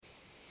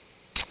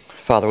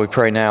Father, we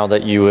pray now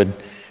that you would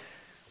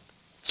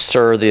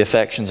stir the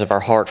affections of our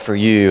heart for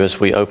you as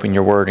we open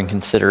your word and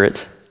consider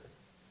it.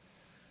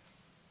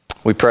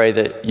 We pray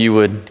that you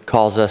would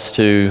cause us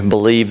to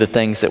believe the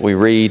things that we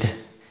read,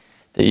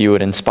 that you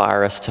would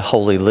inspire us to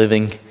holy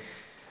living,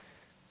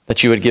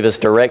 that you would give us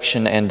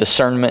direction and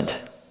discernment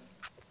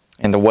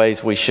in the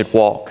ways we should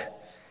walk,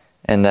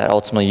 and that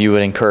ultimately you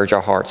would encourage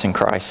our hearts in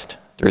Christ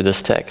through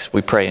this text.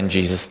 We pray in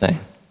Jesus' name.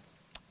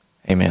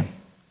 Amen.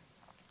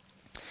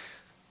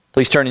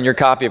 Please turn in your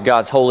copy of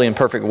God's holy and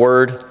perfect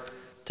word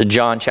to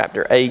John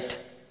chapter 8.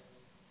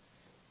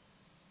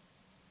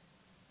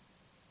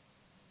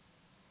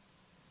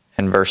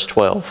 And verse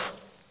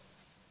 12.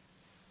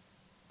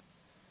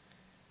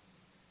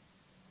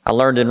 I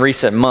learned in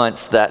recent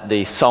months that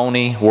the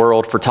Sony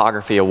World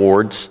Photography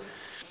Awards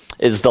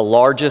is the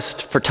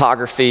largest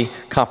photography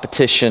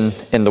competition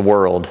in the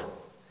world.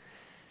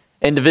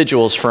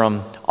 Individuals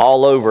from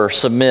all over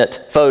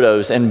submit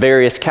photos in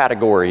various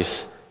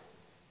categories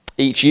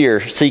each year,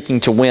 seeking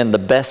to win the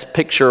Best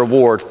Picture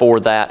award for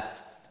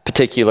that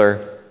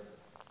particular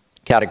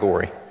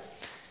category.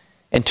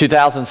 In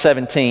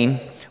 2017,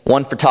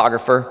 one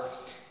photographer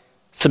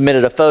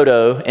submitted a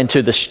photo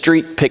into the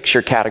Street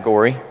Picture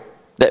category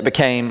that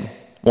became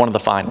one of the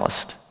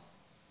finalists.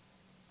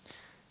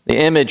 The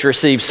image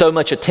received so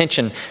much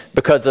attention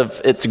because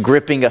of its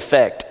gripping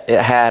effect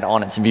it had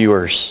on its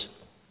viewers.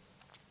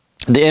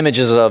 The image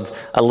is of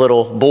a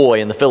little boy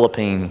in the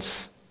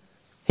Philippines.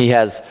 He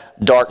has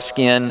dark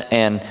skin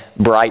and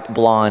bright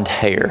blonde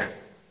hair.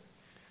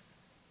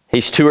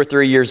 He's 2 or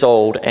 3 years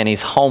old and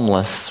he's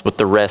homeless with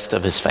the rest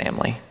of his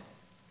family.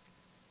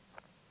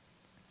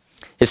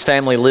 His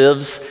family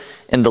lives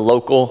in the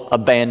local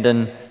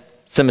abandoned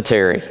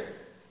cemetery.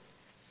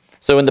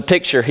 So in the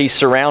picture, he's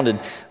surrounded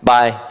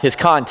by his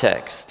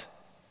context.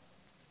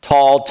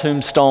 Tall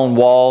tombstone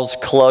walls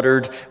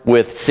cluttered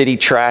with city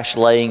trash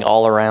laying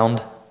all around.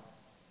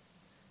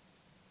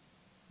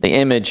 The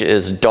image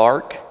is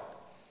dark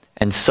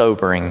and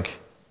sobering.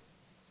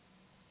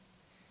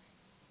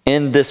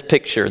 In this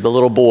picture, the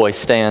little boy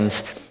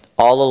stands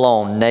all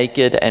alone,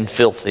 naked and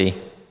filthy,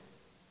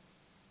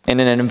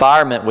 in an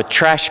environment with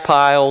trash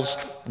piles,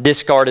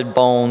 discarded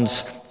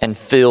bones, and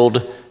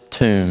filled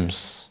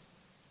tombs.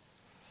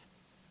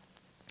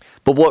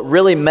 But what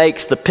really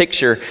makes the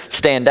picture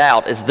stand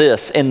out is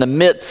this. In the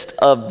midst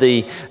of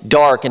the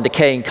dark and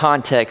decaying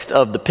context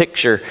of the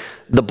picture,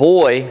 the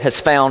boy has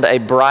found a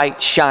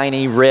bright,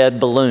 shiny red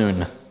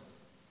balloon.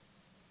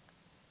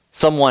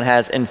 Someone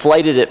has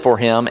inflated it for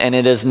him, and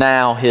it is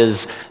now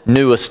his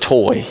newest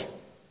toy.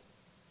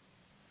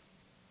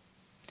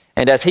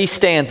 And as he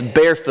stands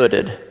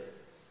barefooted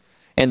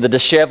in the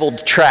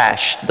disheveled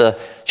trash, the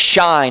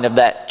shine of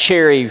that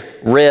cherry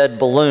red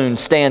balloon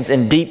stands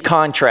in deep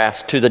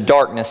contrast to the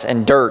darkness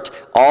and dirt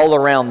all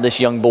around this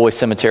young boy's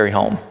cemetery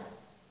home.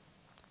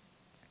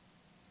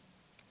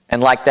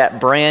 And like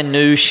that brand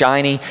new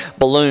shiny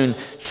balloon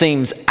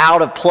seems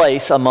out of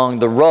place among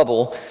the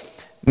rubble,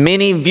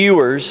 many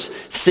viewers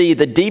see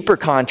the deeper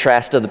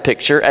contrast of the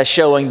picture as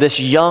showing this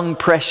young,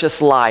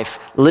 precious life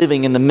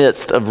living in the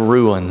midst of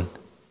ruin.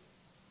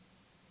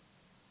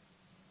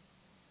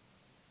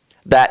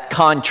 That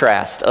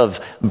contrast of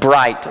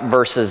bright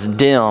versus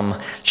dim,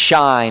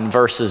 shine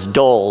versus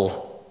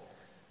dull,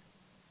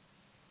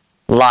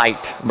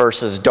 light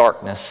versus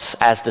darkness,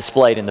 as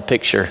displayed in the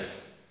picture,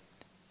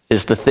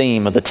 is the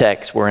theme of the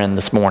text we're in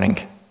this morning.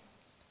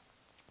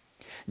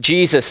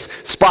 Jesus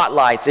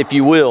spotlights, if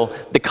you will,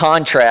 the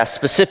contrast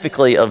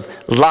specifically of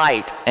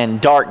light and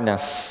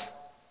darkness,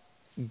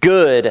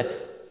 good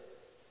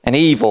and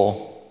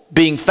evil,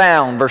 being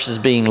found versus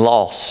being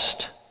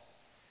lost.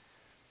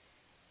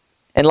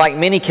 And like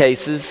many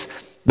cases,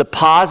 the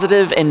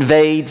positive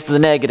invades the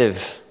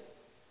negative.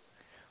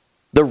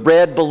 The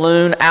red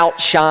balloon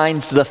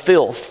outshines the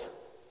filth.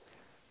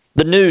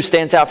 The new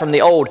stands out from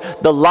the old.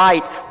 The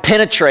light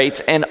penetrates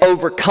and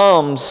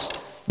overcomes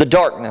the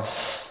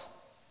darkness.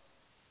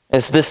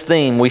 It's this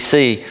theme we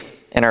see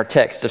in our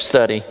text of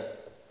study.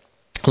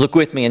 Look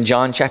with me in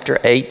John chapter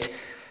 8,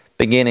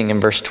 beginning in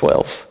verse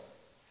 12.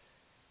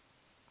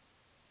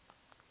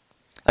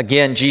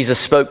 Again, Jesus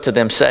spoke to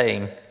them,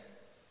 saying,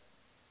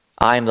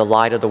 I am the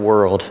light of the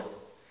world.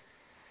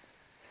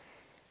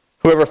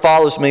 Whoever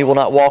follows me will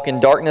not walk in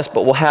darkness,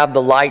 but will have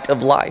the light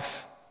of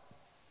life.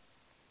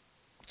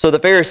 So the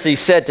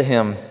Pharisees said to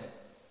him,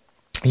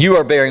 you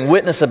are bearing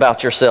witness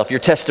about yourself. Your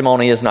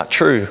testimony is not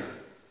true.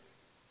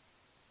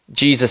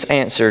 Jesus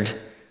answered,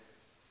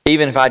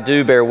 even if I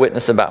do bear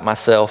witness about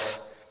myself,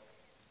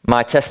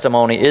 my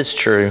testimony is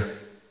true,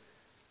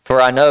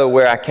 for I know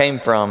where I came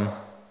from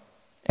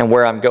and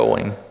where I'm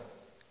going.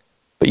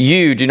 But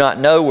you do not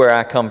know where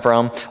I come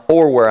from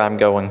or where I'm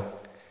going.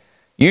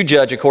 You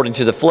judge according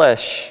to the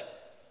flesh.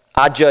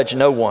 I judge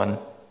no one.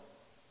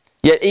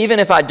 Yet even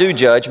if I do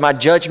judge, my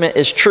judgment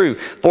is true.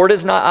 For it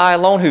is not I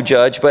alone who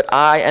judge, but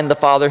I and the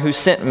Father who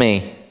sent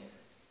me.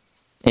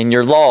 In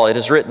your law it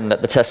is written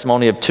that the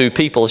testimony of two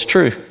people is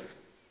true.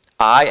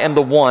 I am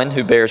the one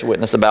who bears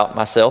witness about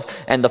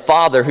myself, and the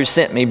Father who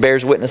sent me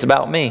bears witness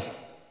about me.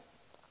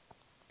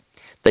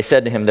 They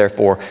said to him,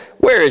 therefore,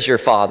 "Where is your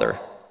father?"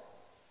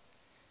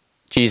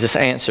 Jesus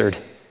answered,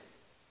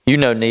 "You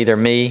know neither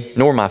me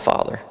nor my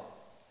Father.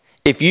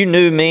 If you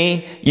knew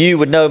me, you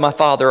would know my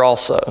Father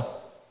also."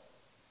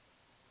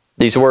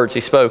 These words he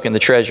spoke in the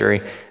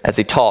treasury as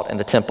he taught in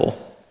the temple,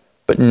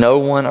 but no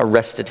one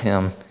arrested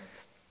him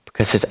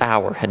because his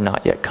hour had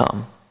not yet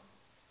come.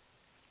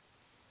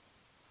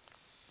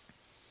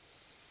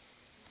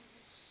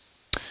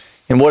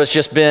 In what has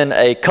just been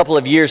a couple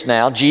of years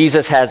now,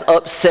 Jesus has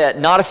upset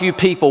not a few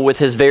people with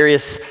his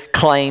various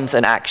claims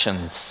and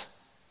actions.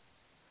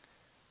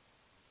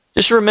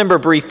 Just remember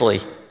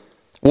briefly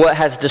what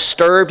has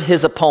disturbed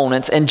his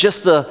opponents in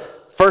just the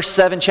first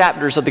 7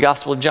 chapters of the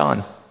Gospel of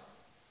John.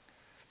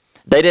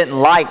 They didn't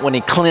like when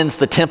he cleansed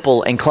the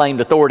temple and claimed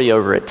authority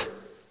over it.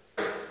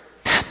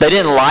 They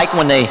didn't like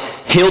when they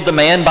healed the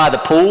man by the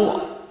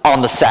pool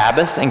on the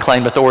Sabbath and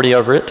claimed authority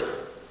over it.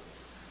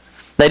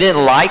 They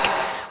didn't like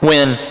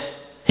when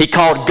he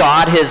called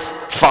God his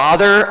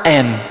Father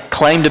and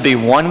claimed to be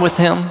one with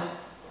him.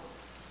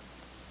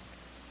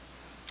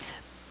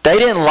 They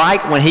didn't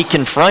like when he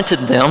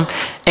confronted them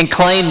and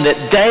claimed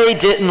that they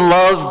didn't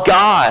love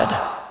God.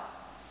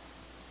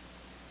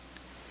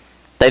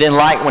 They didn't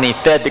like when he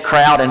fed the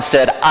crowd and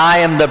said, "I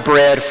am the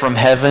bread from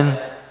heaven."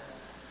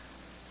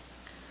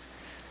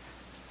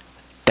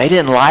 They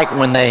didn't like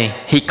when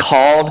he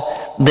called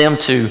them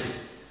to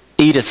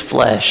eat his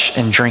flesh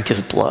and drink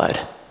his blood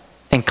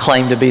and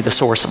claim to be the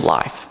source of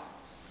life.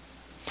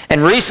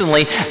 And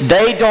recently,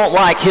 they don't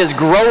like his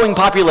growing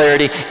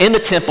popularity in the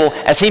temple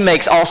as he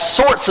makes all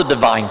sorts of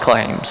divine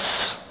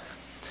claims.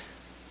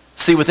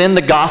 See, within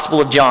the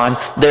Gospel of John,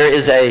 there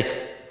is a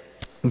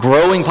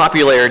growing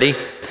popularity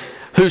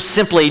who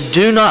simply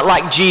do not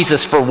like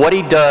Jesus for what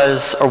he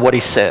does or what he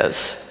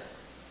says.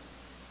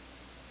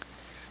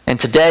 And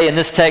today in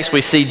this text,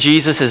 we see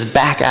Jesus is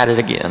back at it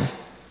again.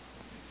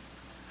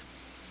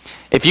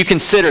 If you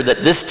consider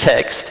that this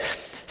text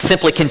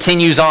simply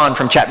continues on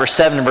from chapter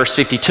 7 and verse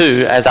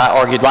 52, as I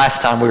argued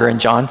last time we were in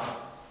John,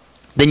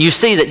 then you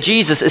see that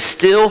Jesus is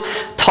still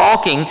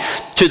talking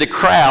to the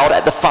crowd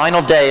at the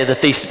final day of the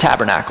Feast of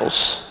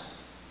Tabernacles.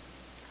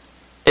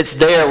 It's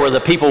there where the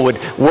people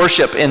would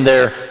worship in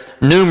their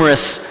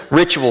numerous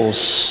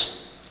rituals.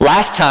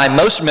 Last time,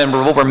 most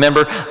memorable,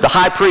 remember, the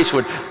high priest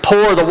would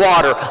pour the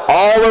water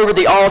all over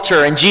the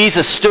altar, and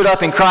Jesus stood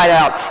up and cried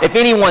out, "If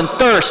anyone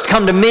thirst,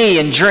 come to me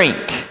and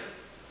drink."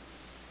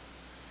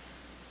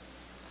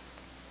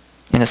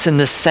 And it's in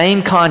this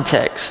same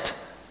context,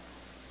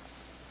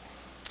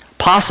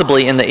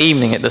 possibly in the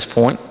evening at this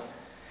point,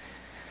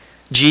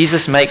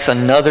 Jesus makes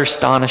another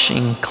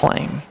astonishing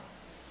claim.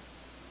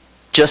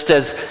 Just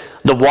as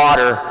the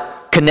water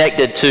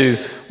connected to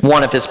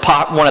one of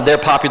their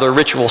popular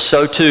rituals,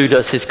 so too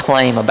does his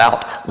claim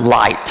about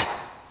light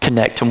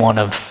connect to one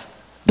of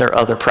their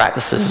other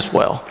practices as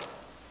well.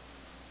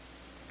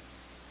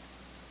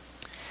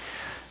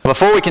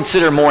 Before we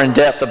consider more in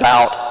depth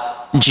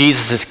about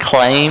Jesus'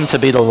 claim to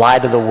be the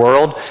light of the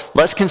world,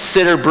 let's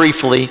consider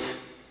briefly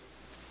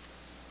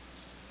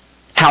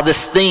how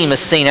this theme is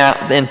seen out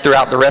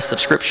throughout the rest of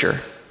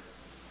Scripture.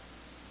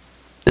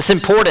 It's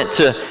important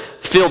to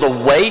feel the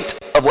weight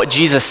of what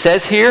Jesus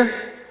says here,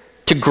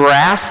 to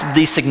grasp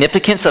the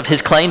significance of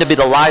his claim to be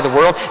the light of the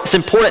world. It's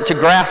important to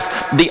grasp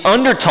the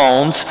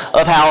undertones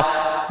of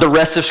how the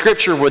rest of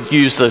Scripture would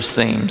use those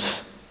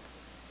themes.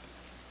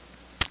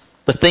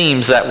 The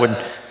themes that would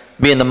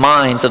be in the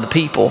minds of the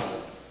people.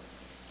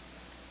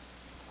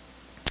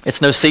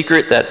 It's no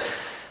secret that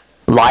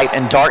light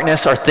and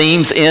darkness are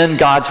themes in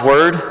God's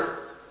Word,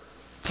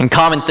 and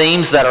common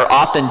themes that are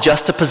often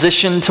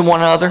juxtapositioned to one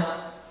another.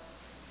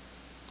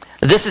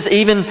 This is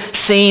even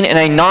seen in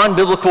a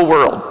non-biblical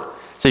world.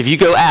 So if you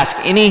go ask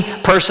any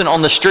person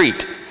on the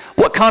street,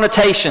 what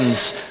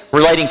connotations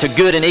relating to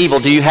good and evil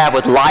do you have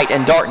with light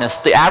and darkness?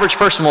 The average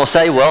person will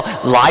say, well,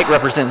 light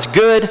represents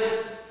good,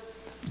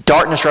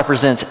 darkness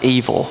represents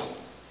evil.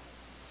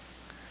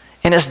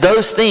 And it's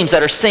those themes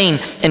that are seen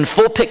in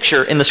full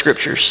picture in the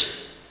Scriptures.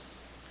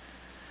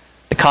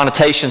 The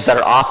connotations that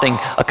are often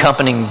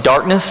accompanying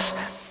darkness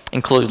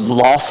include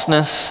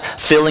lostness,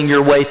 feeling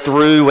your way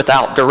through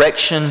without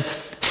direction,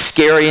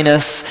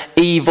 scariness,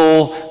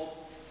 evil,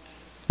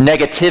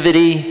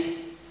 negativity.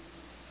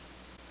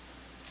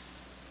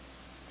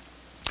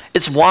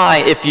 It's why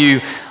if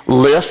you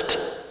lift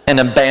an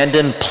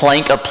abandoned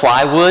plank of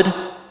plywood,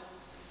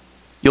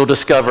 you'll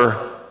discover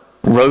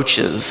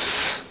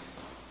roaches,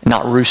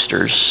 not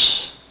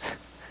roosters.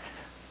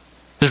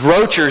 Because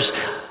roaches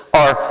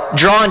are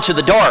drawn to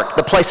the dark,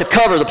 the place of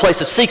cover, the place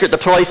of secret, the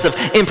place of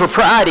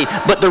impropriety.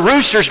 But the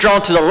rooster's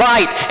drawn to the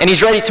light, and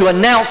he's ready to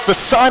announce the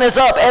sun is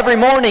up every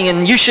morning,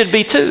 and you should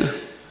be too.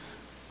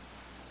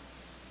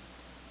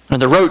 When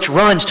the roach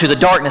runs to the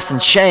darkness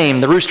and shame,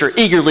 the rooster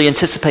eagerly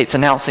anticipates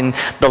announcing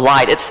the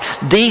light. It's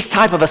these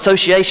type of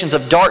associations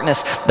of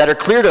darkness that are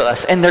clear to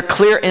us, and they're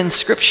clear in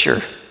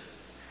Scripture.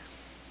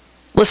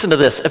 Listen to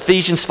this,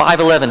 Ephesians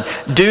 5:11.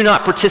 Do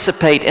not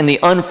participate in the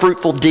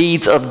unfruitful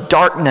deeds of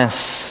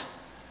darkness,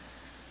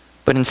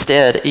 but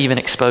instead even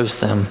expose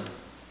them.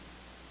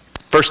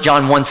 1 1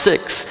 John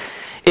 1:6.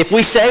 If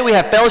we say we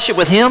have fellowship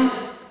with him,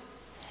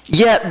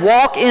 yet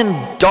walk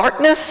in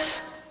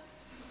darkness,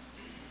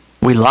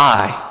 we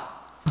lie,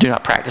 do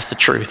not practice the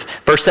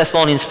truth. 1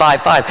 Thessalonians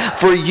 5:5.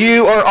 For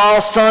you are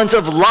all sons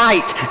of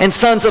light and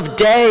sons of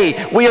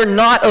day. We are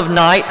not of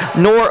night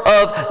nor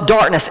of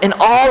darkness. And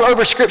all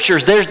over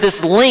scriptures, there's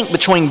this link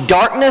between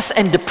darkness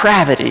and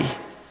depravity.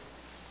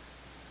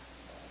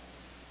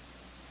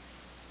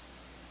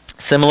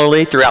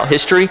 Similarly, throughout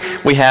history,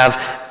 we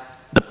have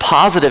the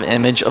positive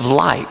image of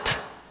light.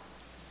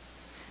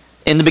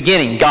 In the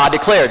beginning, God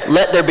declared,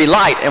 "Let there be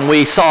light," and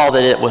we saw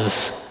that it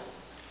was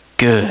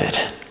good.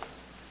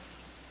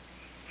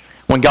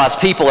 When God's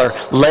people are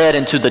led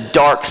into the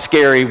dark,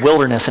 scary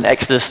wilderness in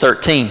Exodus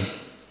 13,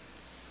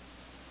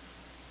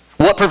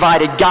 what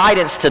provided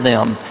guidance to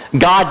them?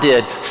 God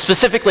did.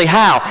 Specifically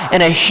how?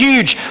 In a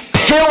huge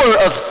pillar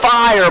of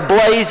fire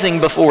blazing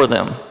before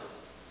them.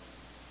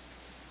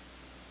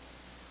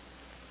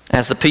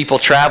 As the people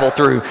travel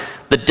through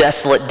the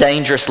desolate,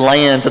 dangerous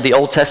lands of the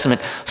Old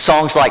Testament,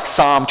 songs like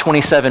Psalm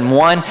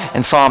 27:1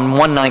 and Psalm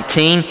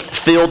 119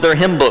 filled their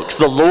hymn books.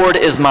 The Lord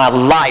is my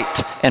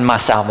light and my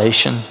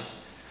salvation.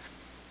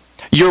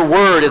 Your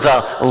word is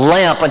a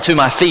lamp unto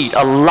my feet,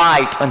 a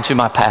light unto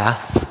my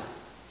path.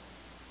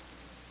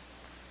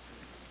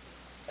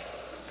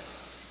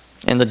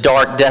 In the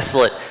dark,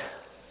 desolate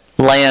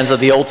lands of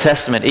the Old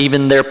Testament,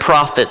 even their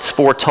prophets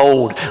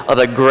foretold of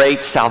a great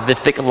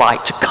salvific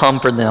light to come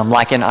for them,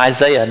 like in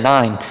Isaiah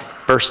 9,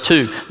 verse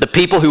 2. The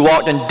people who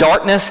walked in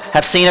darkness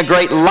have seen a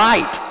great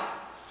light.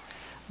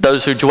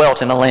 Those who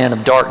dwelt in a land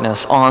of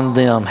darkness, on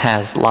them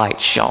has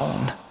light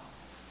shone.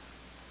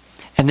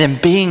 And then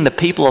being the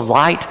people of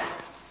light,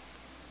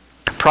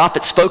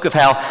 prophets spoke of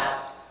how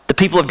the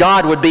people of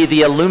God would be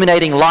the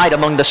illuminating light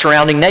among the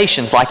surrounding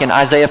nations, like in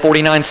Isaiah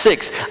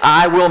 49:6.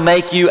 I will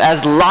make you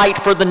as light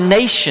for the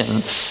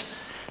nations,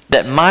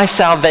 that my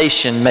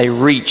salvation may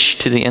reach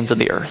to the ends of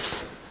the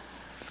earth.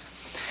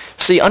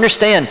 See,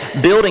 understand,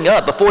 building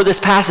up, before this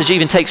passage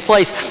even takes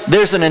place,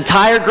 there's an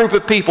entire group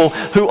of people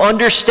who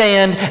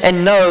understand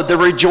and know the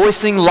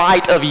rejoicing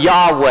light of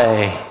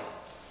Yahweh.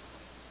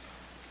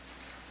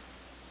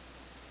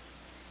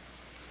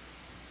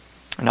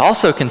 And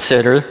also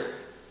consider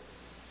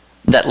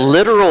that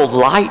literal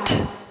light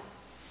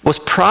was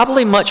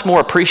probably much more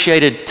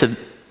appreciated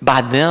by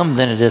them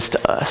than it is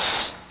to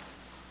us.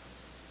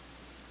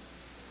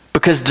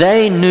 Because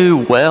they knew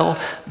well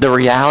the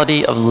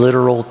reality of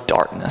literal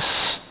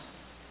darkness.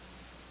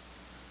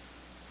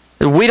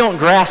 We don't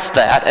grasp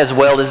that as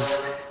well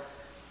as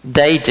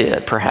they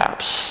did,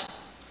 perhaps.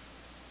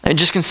 And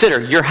just consider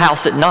your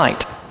house at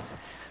night.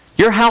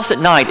 Your house at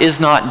night is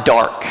not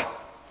dark.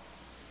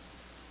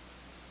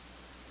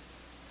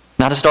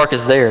 Not as dark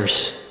as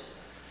theirs.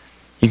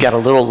 You got a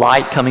little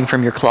light coming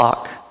from your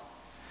clock.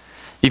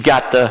 You've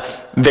got the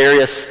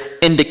various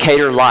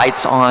indicator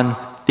lights on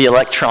the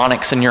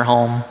electronics in your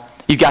home.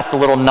 You've got the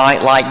little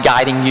night light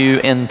guiding you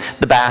in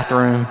the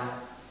bathroom.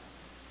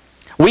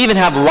 We even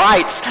have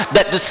lights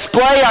that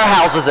display our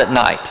houses at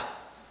night.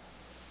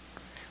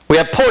 We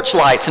have porch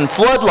lights and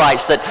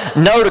floodlights that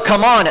know to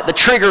come on at the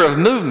trigger of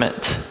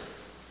movement.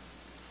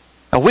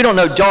 Now, we don't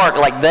know dark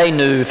like they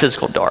knew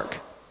physical dark.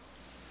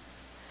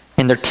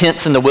 In their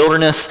tents in the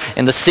wilderness,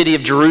 in the city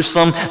of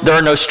Jerusalem, there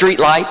are no street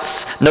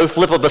lights, no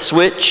flip of a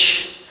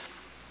switch.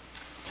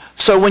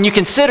 So when you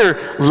consider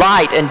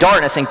light and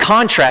darkness in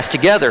contrast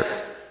together,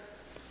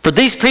 for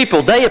these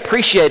people, they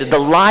appreciated the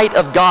light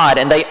of God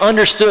and they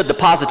understood the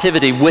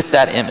positivity with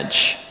that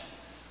image.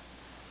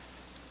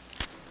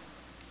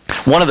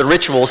 One of the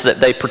rituals that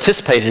they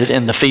participated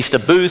in the Feast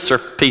of Booths or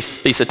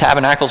Feast of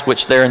Tabernacles,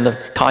 which they're in the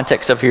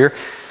context of here,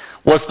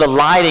 was the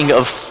lighting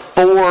of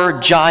 4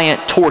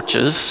 giant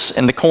torches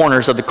in the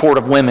corners of the court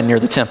of women near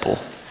the temple.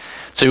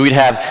 So we'd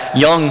have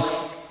young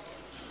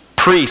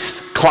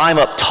priests climb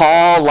up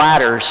tall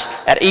ladders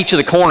at each of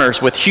the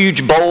corners with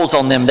huge bowls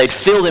on them. They'd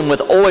fill them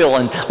with oil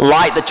and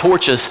light the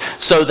torches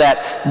so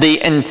that the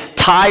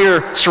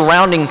entire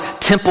surrounding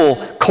temple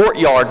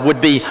courtyard would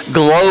be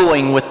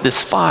glowing with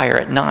this fire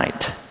at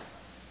night.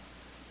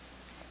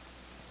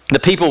 The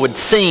people would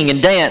sing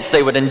and dance.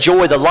 They would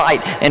enjoy the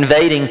light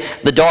invading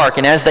the dark.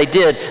 And as they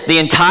did, the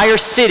entire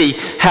city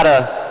had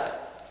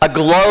a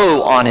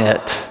glow on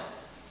it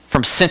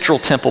from Central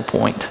Temple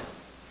Point.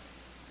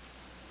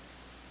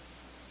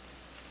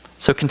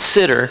 So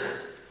consider,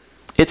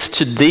 it's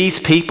to these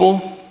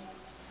people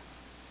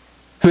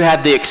who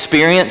had the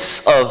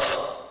experience of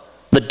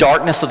the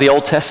darkness of the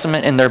Old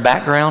Testament in their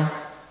background.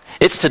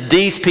 It's to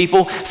these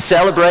people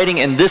celebrating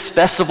in this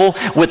festival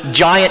with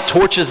giant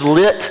torches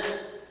lit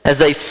as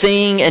they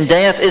sing and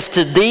dance. It's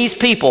to these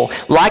people,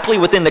 likely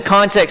within the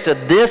context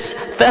of this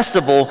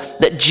festival,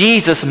 that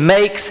Jesus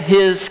makes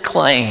his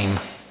claim.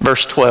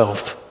 Verse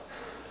 12.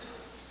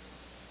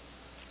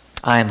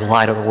 I am the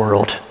light of the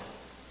world.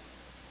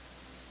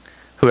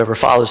 Whoever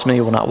follows me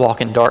will not walk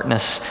in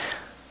darkness,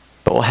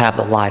 but will have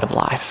the light of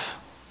life.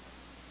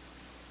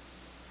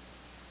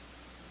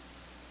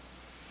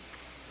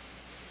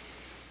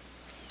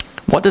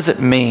 What does it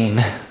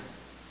mean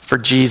for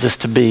Jesus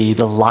to be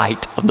the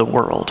light of the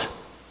world?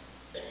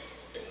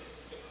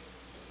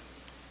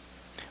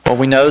 Well,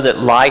 we know that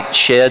light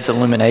sheds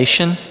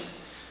illumination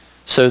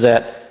so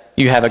that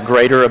you have a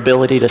greater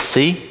ability to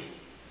see.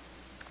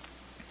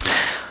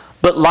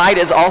 But light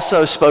is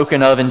also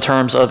spoken of in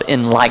terms of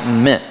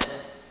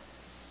enlightenment.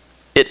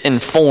 It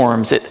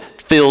informs, it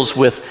fills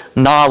with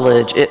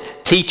knowledge, it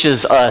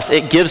teaches us,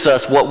 it gives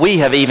us what we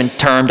have even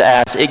termed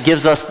as, it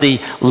gives us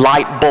the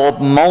light bulb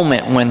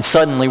moment when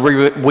suddenly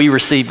we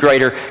receive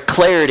greater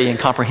clarity and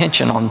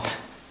comprehension on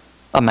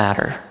a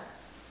matter.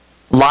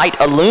 Light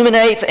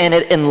illuminates and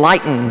it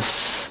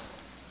enlightens.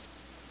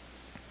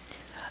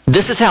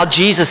 This is how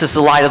Jesus is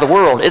the light of the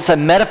world. It's a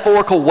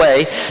metaphorical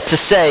way to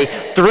say,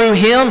 through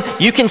him,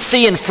 you can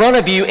see in front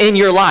of you in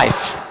your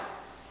life.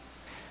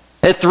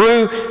 And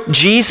through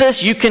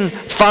Jesus, you can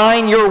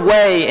find your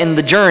way in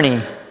the journey.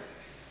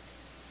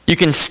 You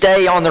can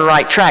stay on the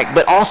right track.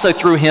 But also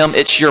through him,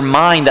 it's your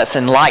mind that's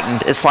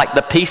enlightened. It's like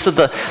the piece of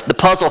the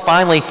puzzle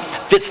finally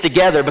fits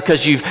together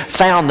because you've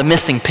found the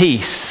missing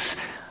piece.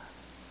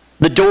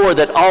 The door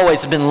that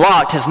always has been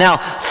locked has now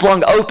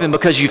flung open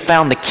because you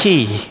found the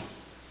key.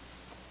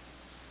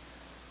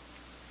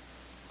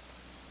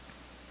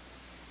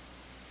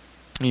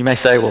 You may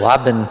say, well,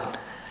 I've been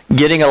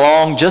getting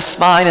along just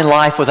fine in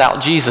life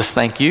without Jesus,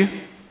 thank you.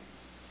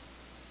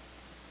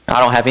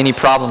 I don't have any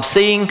problem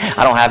seeing.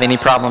 I don't have any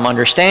problem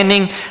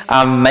understanding.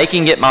 I'm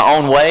making it my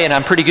own way, and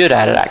I'm pretty good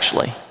at it,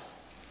 actually.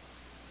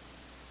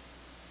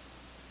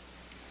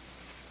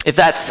 If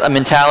that's a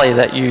mentality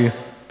that you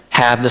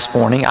have this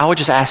morning, I would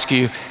just ask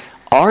you,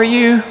 are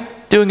you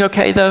doing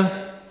okay, though?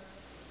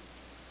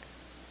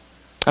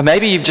 Or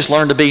maybe you've just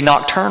learned to be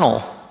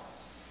nocturnal.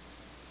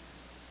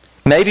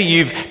 Maybe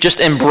you've just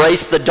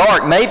embraced the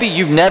dark. Maybe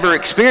you've never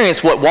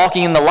experienced what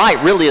walking in the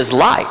light really is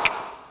like.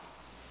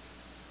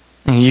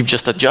 And you've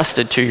just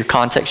adjusted to your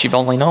context you've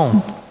only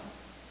known.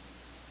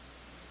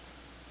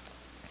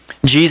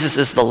 Jesus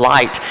is the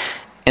light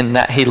in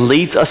that he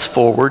leads us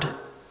forward,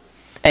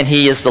 and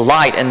he is the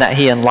light in that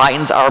he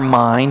enlightens our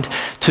mind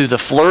to the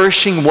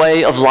flourishing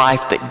way of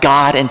life that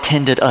God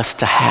intended us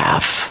to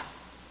have,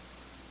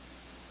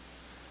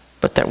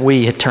 but that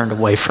we had turned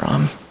away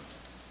from.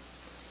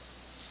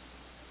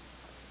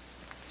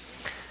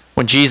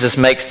 When Jesus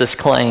makes this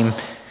claim,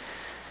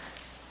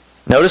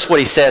 notice what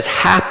he says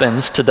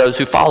happens to those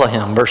who follow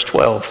him. Verse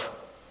 12.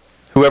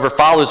 Whoever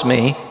follows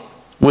me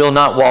will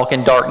not walk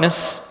in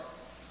darkness,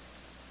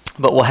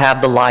 but will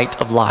have the light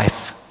of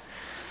life.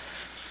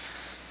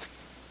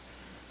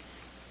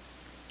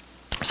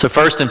 So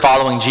first, in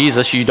following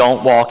Jesus, you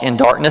don't walk in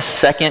darkness.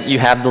 Second, you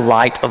have the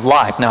light of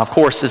life. Now, of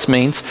course, this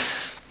means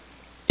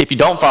if you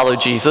don't follow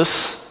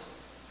Jesus,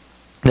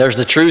 there's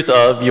the truth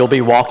of you'll be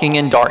walking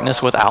in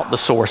darkness without the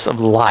source of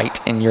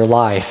light in your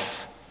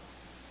life.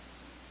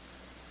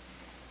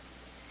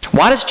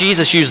 Why does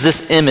Jesus use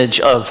this image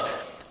of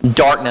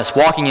darkness,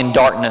 walking in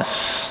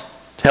darkness,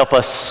 to help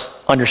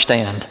us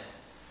understand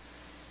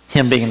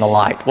him being the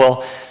light?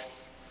 Well,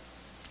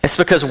 it's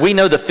because we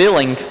know the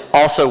feeling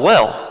also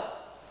well,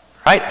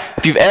 right?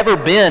 If you've ever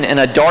been in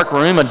a dark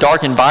room, a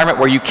dark environment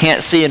where you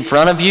can't see in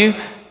front of you,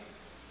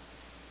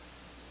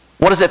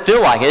 what does it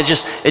feel like? It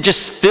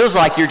just feels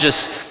like you're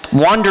just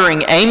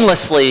wandering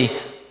aimlessly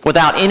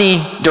without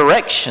any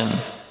direction.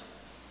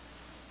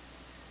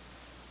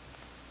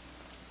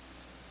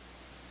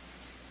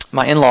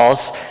 My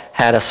in-laws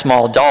had a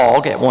small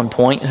dog at one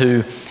point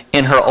who,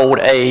 in her old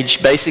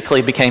age,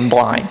 basically became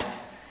blind.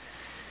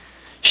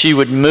 She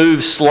would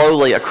move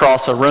slowly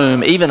across a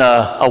room, even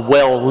a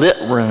well-lit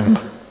room.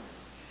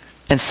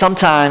 And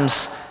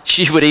sometimes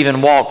she would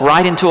even walk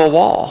right into a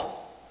wall.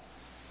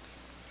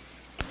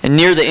 And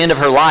near the end of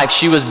her life,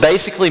 she was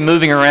basically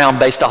moving around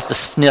based off the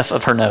sniff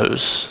of her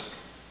nose.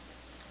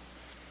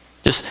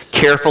 Just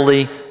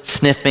carefully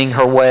sniffing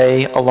her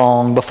way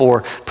along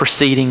before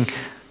proceeding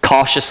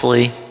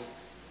cautiously,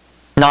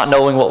 not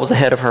knowing what was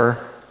ahead of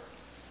her.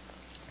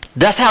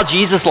 That's how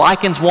Jesus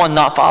likens one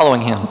not following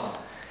him.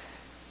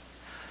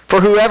 For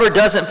whoever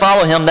doesn't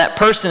follow him, that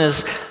person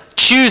is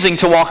choosing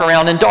to walk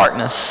around in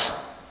darkness.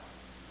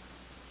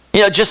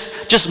 You know,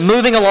 just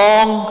moving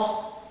along,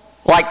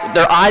 like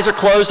their eyes are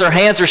closed, their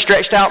hands are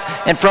stretched out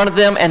in front of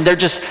them, and they're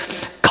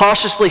just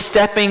cautiously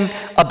stepping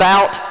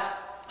about,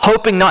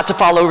 hoping not to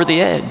fall over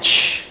the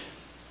edge.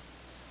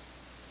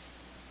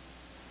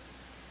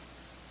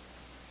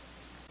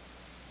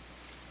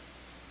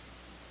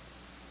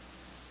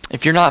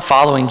 If you're not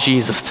following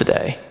Jesus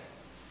today,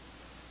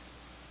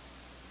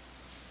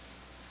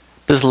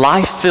 does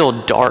life feel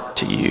dark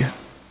to you?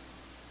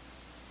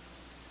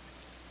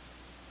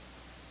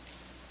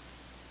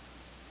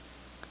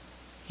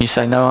 You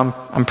say, no,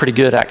 I'm pretty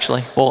good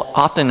actually. Well,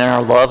 often in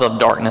our love of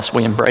darkness,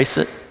 we embrace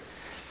it.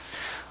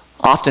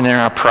 Often in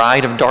our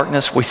pride of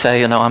darkness, we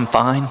say, no, I'm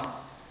fine.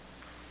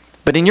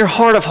 But in your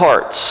heart of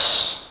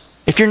hearts,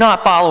 if you're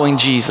not following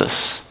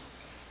Jesus,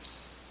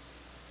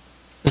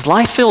 does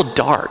life feel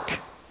dark?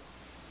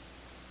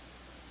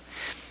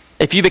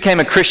 If you became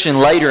a Christian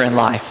later in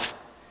life,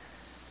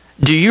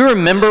 do you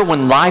remember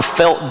when life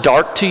felt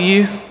dark to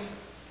you?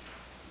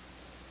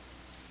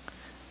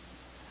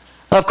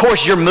 Of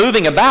course, you're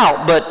moving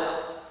about, but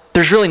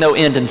there's really no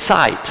end in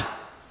sight.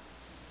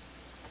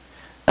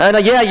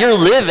 And yeah, you're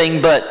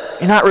living, but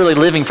you're not really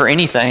living for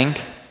anything.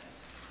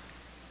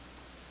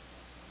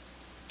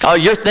 Oh,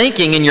 you're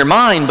thinking in your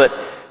mind, but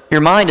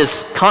your mind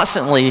is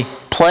constantly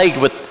plagued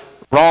with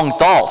wrong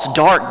thoughts,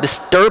 dark,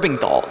 disturbing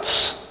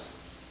thoughts.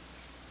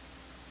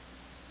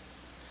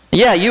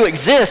 Yeah, you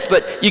exist,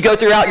 but you go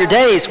throughout your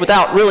days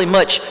without really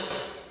much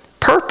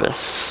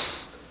purpose.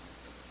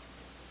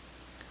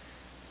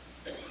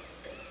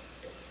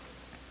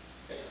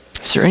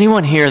 Is there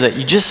anyone here that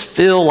you just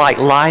feel like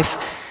life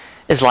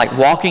is like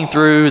walking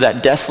through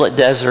that desolate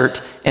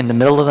desert in the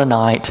middle of the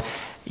night?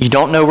 You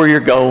don't know where you're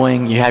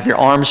going. You have your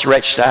arms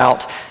stretched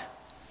out.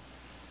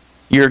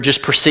 You're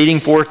just proceeding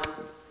forth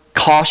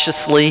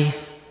cautiously.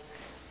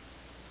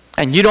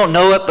 And you don't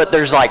know it, but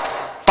there's like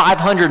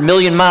 500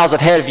 million miles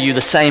ahead of you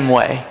the same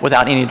way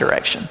without any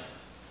direction.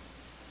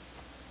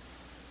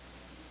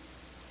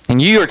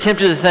 And you are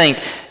tempted to think,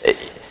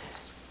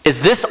 is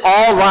this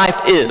all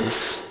life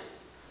is?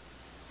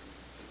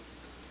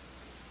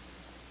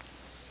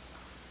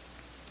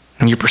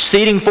 And you're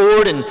proceeding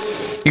forward and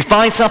you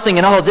find something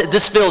and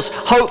this feels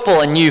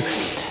hopeful, and you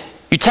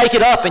take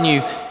it up and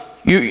you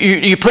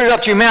put it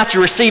up to your mouth to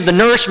receive the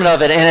nourishment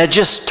of it, and it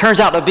just turns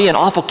out to be an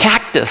awful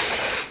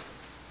cactus.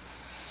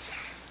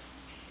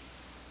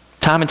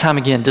 Time and time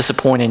again,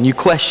 disappointed. And you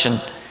question,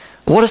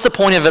 what is the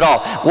point of it all?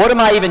 What am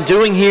I even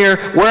doing here?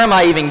 Where am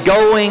I even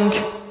going?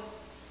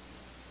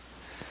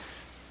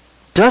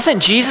 Doesn't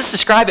Jesus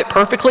describe it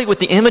perfectly with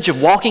the image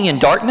of walking in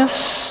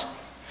darkness?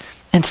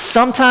 And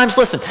sometimes,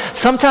 listen,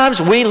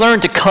 sometimes we learn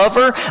to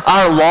cover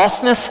our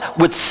lostness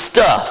with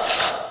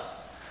stuff,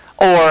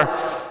 or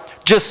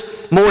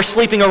just more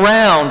sleeping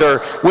around,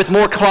 or with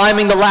more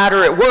climbing the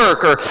ladder at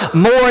work, or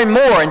more and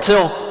more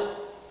until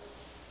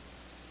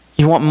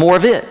you want more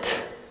of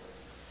it.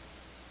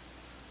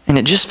 And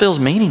it just feels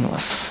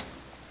meaningless.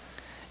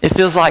 It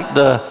feels like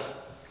the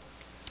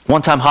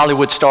one-time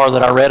Hollywood star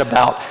that I read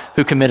about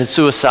who committed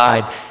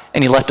suicide,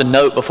 and he left a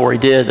note before he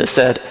did that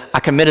said,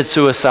 "I committed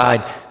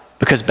suicide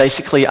because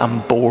basically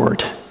I'm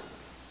bored."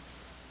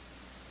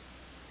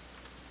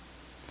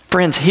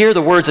 Friends, hear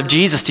the words of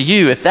Jesus to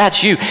you. If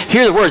that's you,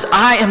 hear the words,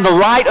 "I am the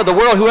light of the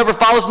world. Whoever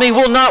follows me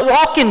will not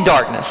walk in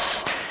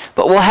darkness,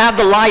 but will have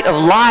the light of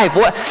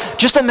life."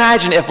 Just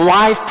imagine if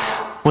life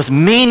was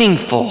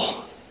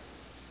meaningful,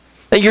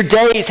 that your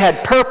days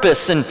had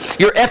purpose, and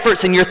your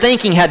efforts and your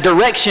thinking had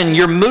direction,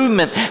 your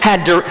movement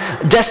had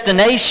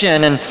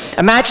destination. And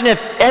imagine if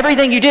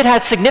everything you did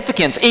had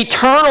significance,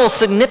 eternal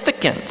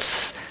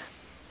significance.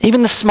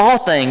 Even the small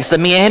things, the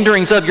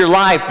meanderings of your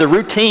life, the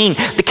routine,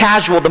 the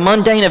casual, the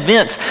mundane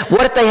events.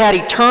 What if they had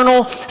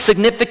eternal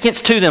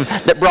significance to them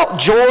that brought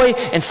joy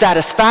and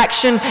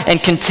satisfaction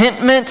and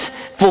contentment,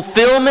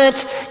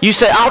 fulfillment? You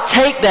say, "I'll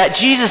take that."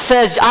 Jesus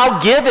says,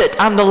 "I'll give it.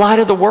 I'm the light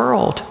of the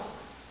world."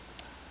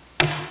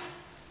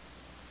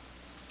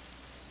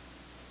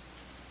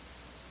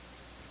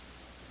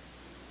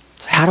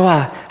 So how do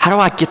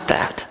I get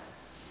that?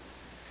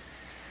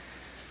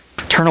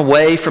 Turn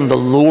away from the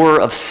lure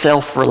of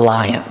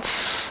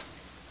self-reliance.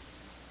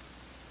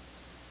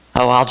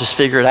 Oh, I'll just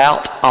figure it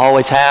out. I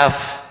always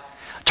have.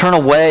 Turn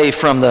away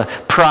from the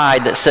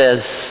pride that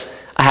says,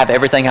 I have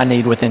everything I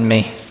need within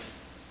me.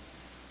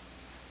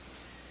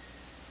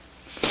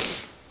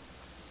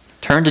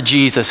 Turn to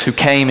Jesus, who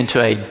came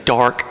into a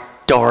dark,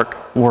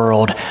 dark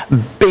world,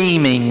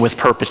 beaming with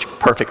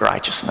perfect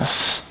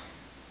righteousness.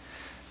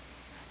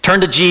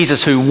 Turn to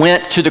Jesus, who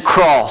went to the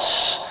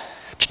cross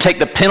to take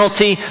the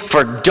penalty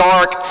for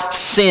dark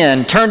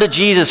sin. Turn to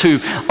Jesus, who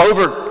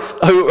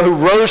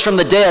rose from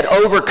the dead,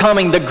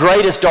 overcoming the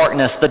greatest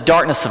darkness, the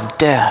darkness of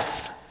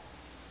death.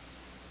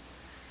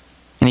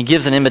 And he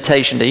gives an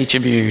invitation to each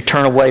of you: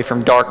 turn away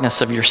from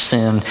darkness of your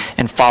sin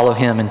and follow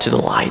him into the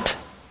light.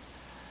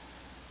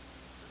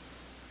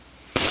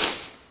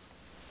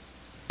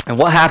 And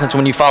what happens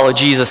when you follow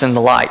Jesus in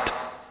the light?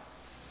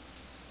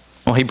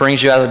 Well, he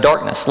brings you out of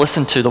darkness.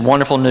 Listen to the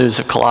wonderful news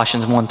of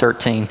Colossians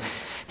 1:13.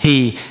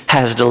 He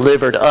has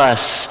delivered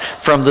us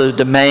from the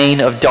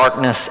domain of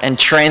darkness and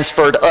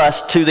transferred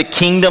us to the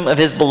kingdom of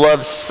his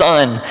beloved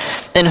Son,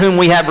 in whom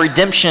we have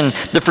redemption,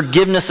 the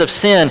forgiveness of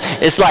sin.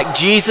 It's like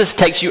Jesus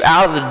takes you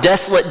out of the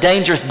desolate,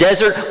 dangerous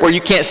desert where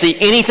you can't see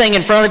anything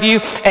in front of you,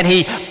 and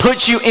he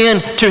puts you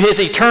into his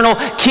eternal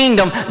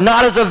kingdom,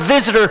 not as a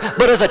visitor,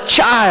 but as a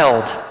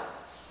child.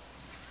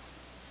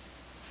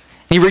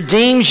 He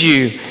redeems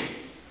you.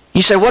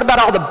 You say, what about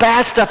all the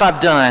bad stuff I've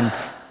done?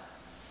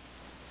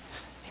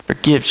 He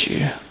forgives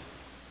you.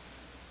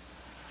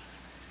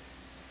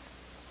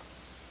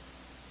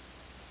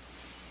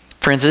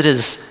 Friends, it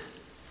is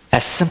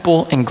as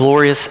simple and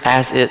glorious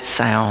as it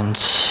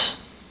sounds.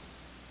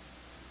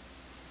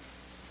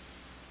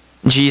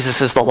 Jesus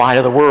is the light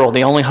of the world,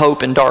 the only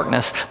hope in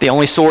darkness, the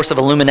only source of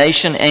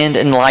illumination and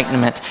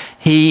enlightenment.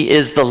 He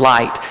is the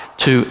light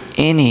to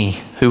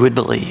any who would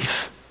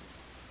believe.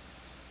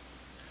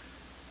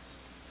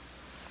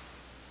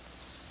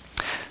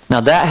 Now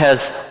that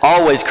has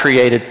always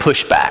created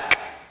pushback.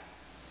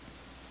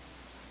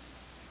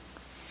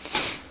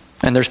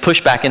 And there's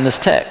pushback in this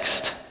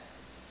text.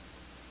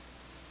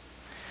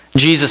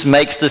 Jesus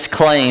makes this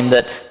claim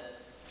that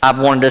I've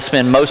wanted to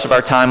spend most of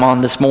our time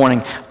on this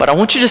morning, but I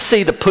want you to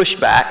see the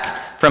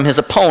pushback from his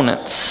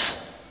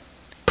opponents.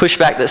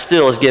 Pushback that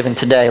still is given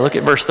today. Look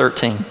at verse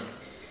 13.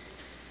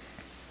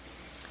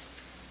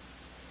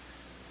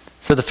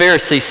 So the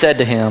Pharisees said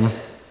to him,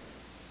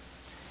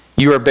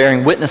 "You are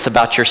bearing witness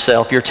about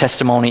yourself. Your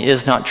testimony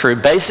is not true."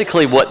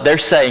 Basically what they're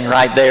saying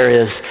right there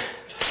is,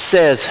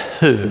 says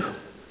who?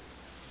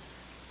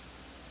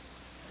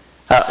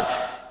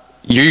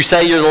 You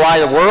say you're the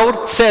light of the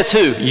world? Says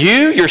who?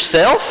 You?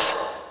 Yourself?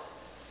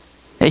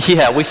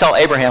 Yeah, we saw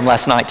Abraham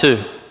last night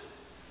too.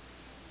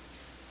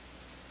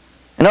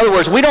 In other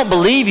words, we don't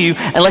believe you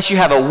unless you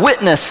have a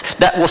witness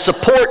that will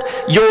support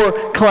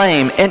your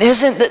claim. And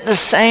isn't it the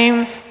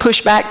same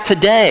pushback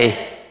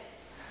today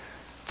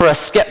for a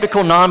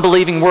skeptical,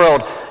 non-believing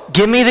world?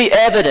 Give me the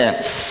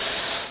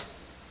evidence.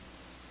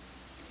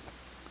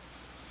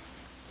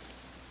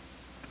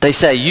 They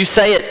say, you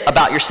say it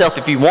about yourself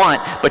if you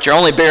want, but you're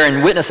only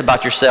bearing witness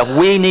about yourself.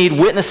 We need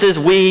witnesses.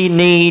 We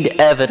need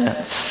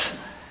evidence.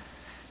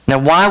 Now,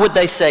 why would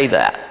they say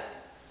that?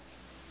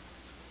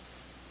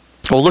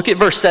 Well, look at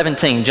verse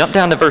 17. Jump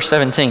down to verse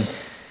 17.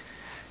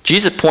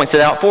 Jesus points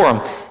it out for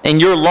them. In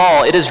your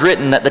law, it is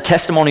written that the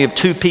testimony of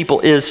two people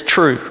is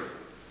true.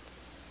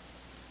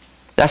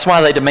 That's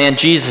why they demand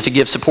Jesus to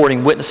give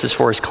supporting witnesses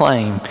for his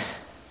claim.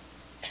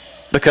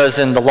 Because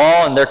in the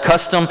law and their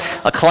custom,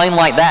 a claim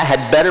like that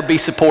had better be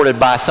supported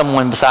by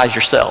someone besides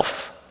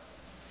yourself.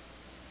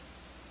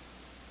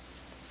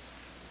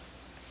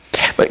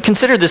 But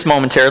consider this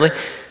momentarily.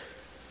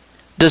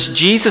 Does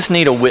Jesus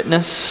need a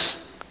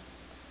witness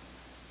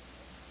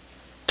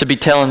to be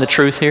telling the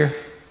truth here?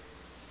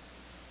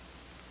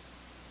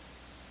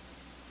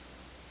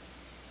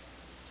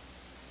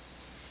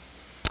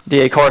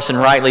 D.A. Carson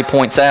rightly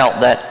points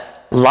out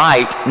that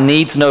light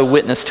needs no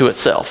witness to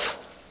itself.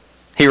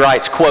 He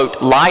writes,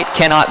 quote, "Light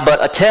cannot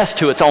but attest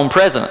to its own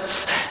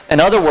presence." In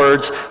other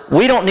words,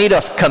 we don't need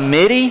a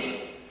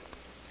committee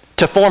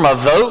to form a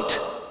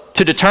vote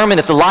to determine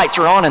if the lights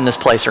are on in this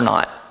place or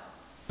not.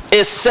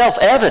 It's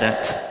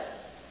self-evident.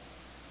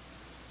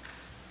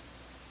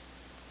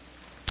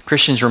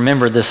 Christians,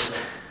 remember this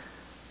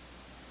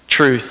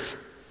truth.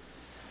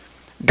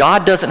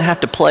 God doesn't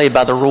have to play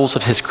by the rules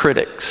of his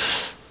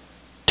critics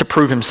to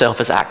prove himself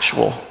as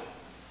actual.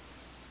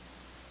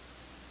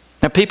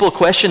 Now, people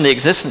question the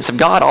existence of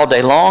God all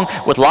day long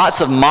with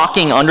lots of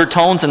mocking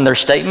undertones in their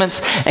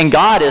statements, and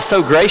God is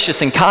so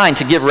gracious and kind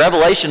to give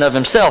revelation of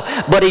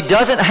himself, but he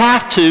doesn't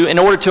have to in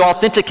order to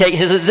authenticate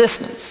his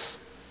existence.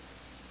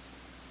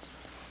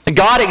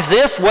 God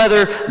exists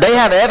whether they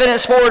have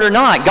evidence for it or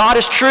not. God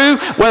is true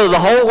whether the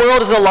whole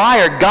world is a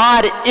liar.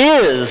 God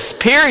is,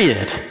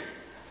 period.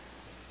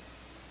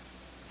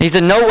 He's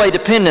in no way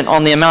dependent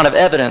on the amount of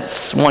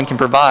evidence one can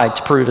provide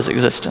to prove his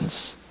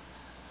existence.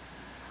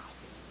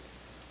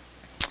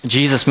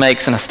 Jesus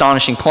makes an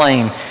astonishing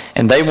claim,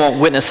 and they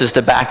want witnesses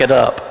to back it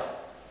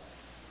up.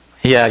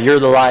 Yeah, you're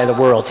the light of the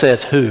world.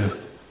 Says who?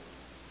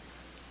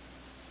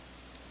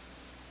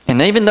 And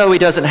even though he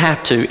doesn't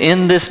have to,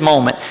 in this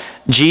moment,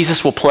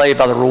 Jesus will play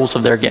by the rules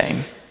of their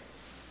game.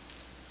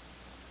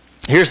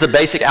 Here's the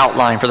basic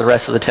outline for the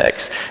rest of the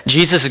text.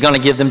 Jesus is going to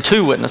give them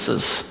two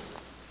witnesses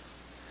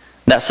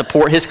that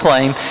support his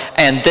claim,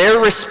 and their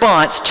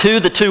response to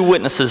the two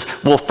witnesses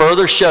will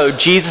further show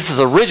Jesus'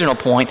 original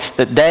point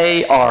that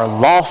they are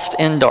lost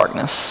in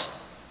darkness.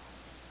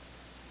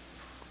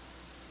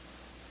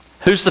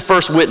 Who's the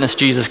first witness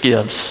Jesus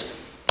gives?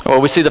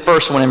 Well, we see the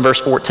first one in verse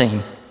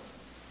 14.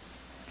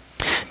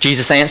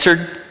 Jesus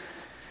answered,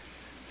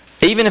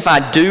 "Even if I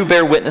do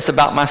bear witness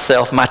about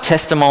myself, my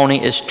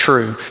testimony is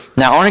true."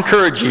 Now, I want to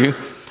encourage you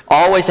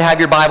always to have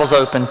your Bibles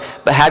open,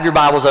 but have your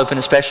Bibles open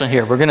especially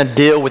here. We're going to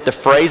deal with the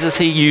phrases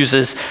he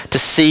uses to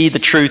see the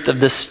truth of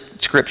this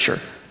scripture.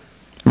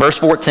 Verse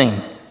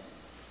 14.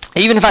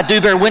 "Even if I do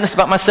bear witness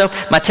about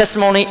myself, my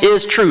testimony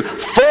is true.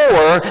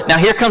 For," now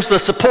here comes the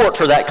support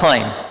for that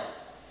claim.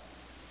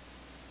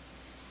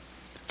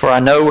 "For I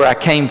know where I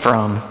came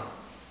from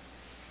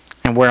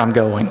and where I'm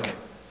going."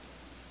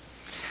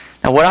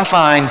 Now, what I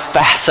find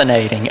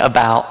fascinating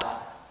about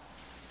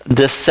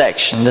this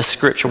section, this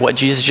scripture, what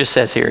Jesus just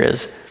says here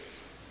is,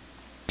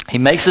 he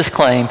makes this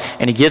claim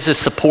and he gives his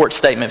support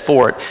statement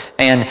for it.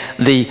 And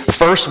the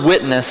first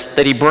witness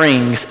that he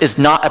brings is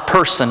not a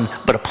person,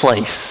 but a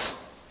place.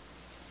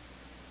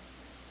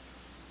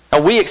 Now,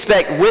 we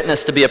expect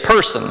witness to be a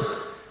person.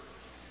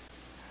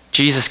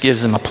 Jesus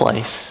gives them a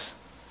place.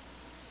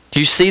 Do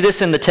you see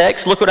this in the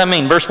text? Look what I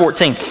mean. Verse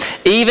 14.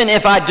 "Even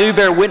if I do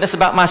bear witness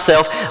about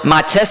myself,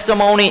 my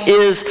testimony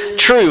is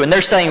true." And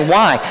they're saying,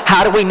 why?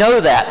 How do we know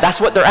that?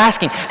 That's what they're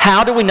asking.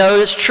 How do we know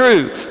it's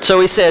true?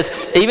 So he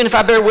says, "Even if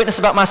I bear witness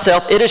about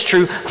myself, it is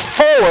true.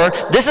 For,"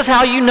 this is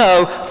how you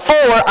know,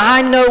 "for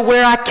I know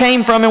where I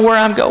came from and where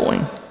I'm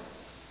going."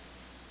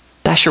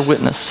 That's your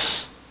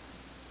witness.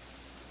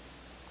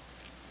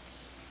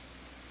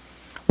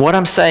 What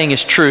I'm saying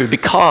is true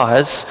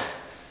because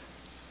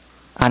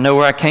I know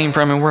where I came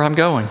from and where I'm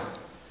going.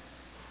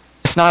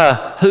 It's not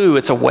a who,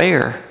 it's a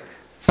where.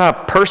 It's not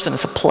a person,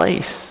 it's a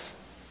place.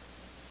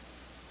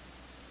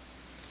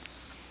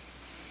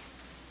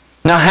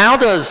 Now, how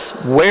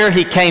does where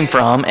he came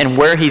from and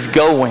where he's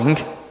going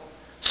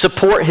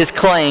support his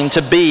claim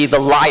to be the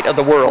light of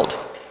the world?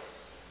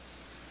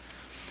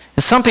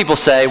 And some people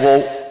say,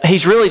 well,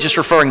 he's really just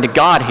referring to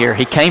God here.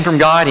 He came from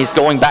God, he's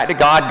going back to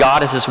God,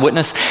 God is his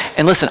witness.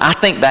 And listen, I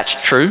think that's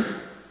true.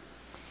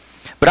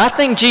 But I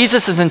think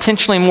Jesus is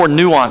intentionally more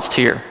nuanced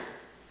here.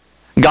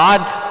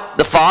 God,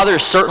 the Father,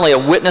 is certainly a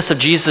witness of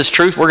Jesus'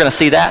 truth. We're going to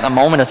see that in a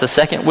moment as a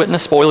second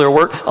witness, spoiler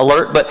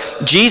alert.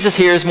 But Jesus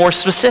here is more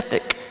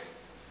specific.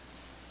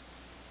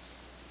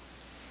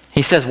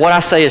 He says, what I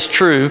say is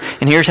true,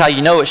 and here's how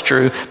you know it's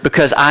true,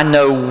 because I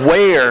know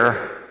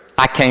where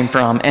I came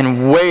from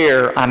and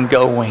where I'm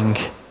going.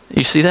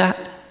 You see that?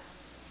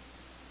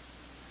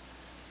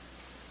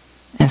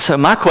 And so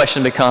my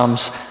question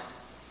becomes,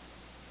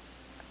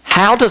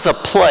 how does a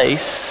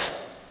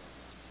place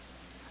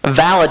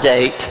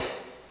validate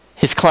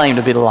his claim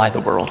to be the light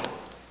of the world?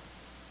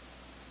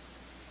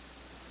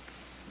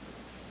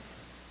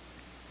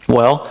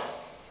 Well,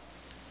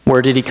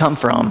 where did he come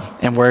from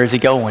and where is he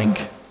going?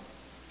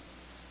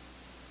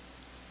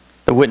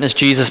 The witness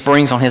Jesus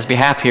brings on his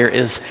behalf here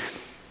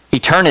is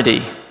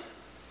eternity.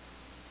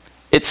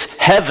 It's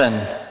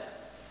heaven.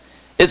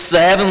 It's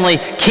the heavenly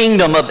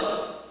kingdom of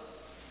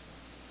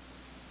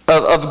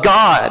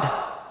God.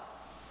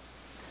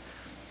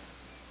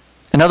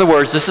 In other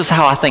words, this is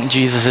how I think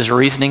Jesus is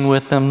reasoning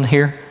with them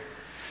here.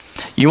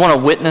 You want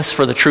a witness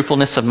for the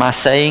truthfulness of my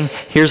saying?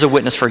 Here's a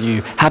witness for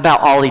you. How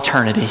about all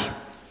eternity?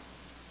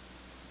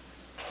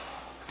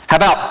 How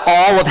about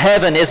all of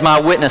heaven is my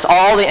witness?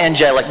 All the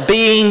angelic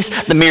beings,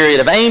 the myriad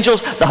of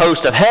angels, the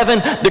host of heaven,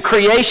 the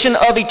creation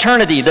of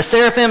eternity, the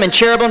seraphim and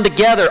cherubim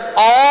together,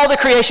 all the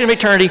creation of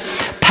eternity,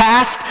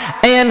 past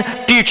and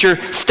future,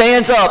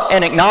 stands up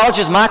and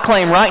acknowledges my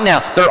claim right now.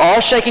 They're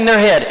all shaking their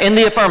head in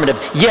the affirmative.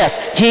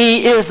 Yes,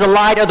 he is the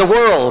light of the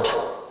world.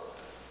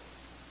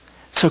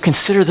 So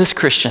consider this,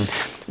 Christian.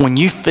 When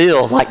you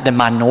feel like the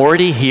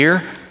minority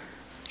here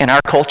in our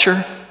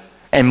culture,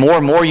 and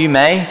more you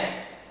may,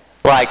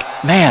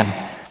 like,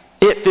 man,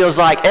 it feels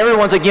like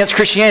everyone's against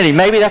Christianity.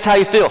 Maybe that's how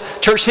you feel.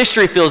 Church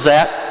history feels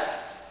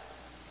that.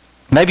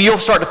 Maybe you'll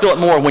start to feel it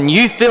more. When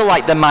you feel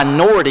like the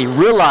minority,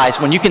 realize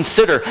when you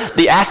consider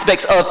the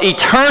aspects of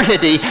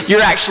eternity,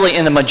 you're actually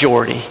in the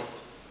majority.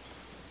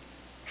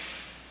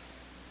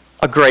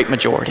 A great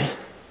majority.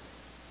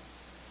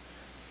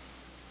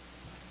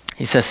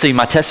 He says, see,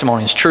 my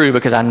testimony is true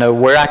because I know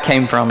where I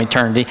came from,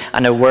 eternity.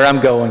 I know where I'm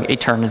going,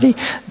 eternity.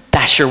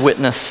 That's your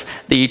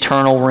witness. The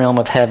eternal realm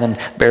of heaven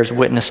bears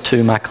witness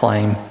to my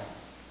claim.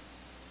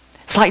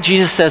 It's like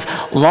Jesus says,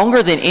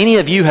 longer than any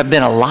of you have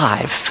been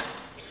alive,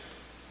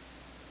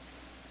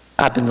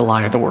 I've been the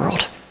light of the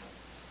world.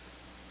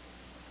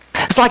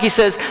 It's like he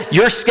says,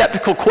 your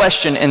skeptical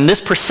question in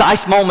this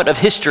precise moment of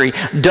history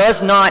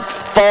does not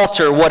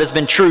falter what has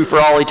been true for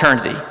all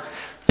eternity.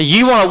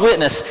 You want a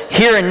witness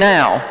here and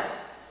now.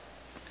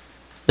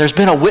 There's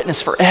been a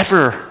witness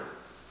forever.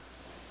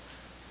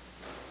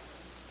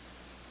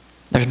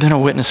 There's been a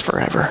witness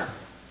forever.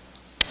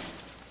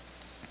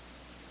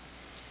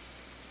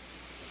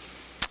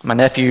 My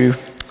nephew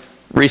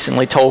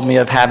recently told me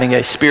of having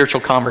a spiritual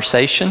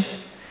conversation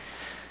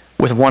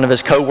with one of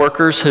his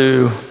coworkers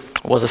who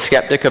was a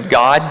skeptic of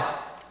God.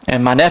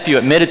 And my nephew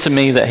admitted to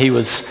me that he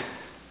was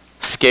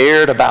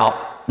scared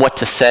about what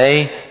to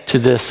say to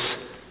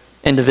this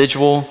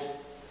individual.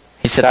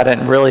 He said, I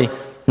didn't really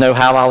know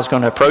how I was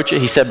going to approach it.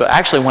 He said, but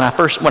actually when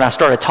I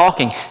started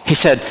talking, he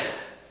said,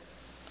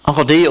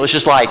 Uncle D, it was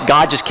just like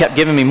God just kept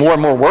giving me more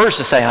and more words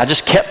to say, and I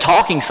just kept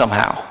talking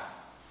somehow.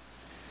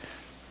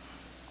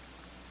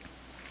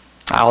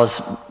 I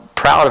was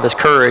proud of his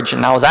courage,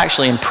 and I was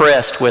actually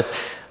impressed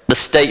with the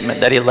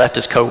statement that he left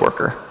his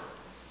coworker.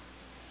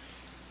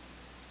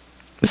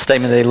 The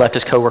statement that he left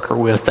his coworker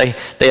with. They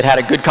had had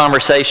a good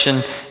conversation.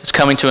 It was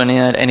coming to an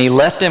end, and he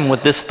left him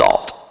with this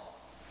thought.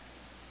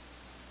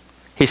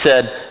 He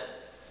said,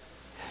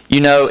 you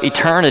know,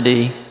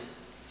 eternity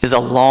is a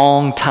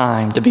long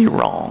time to be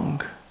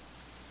wrong.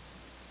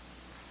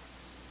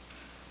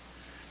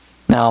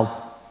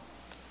 Now,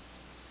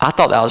 I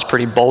thought that was a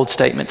pretty bold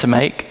statement to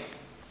make.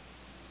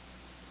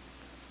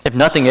 If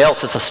nothing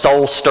else, it's a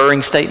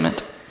soul-stirring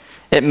statement.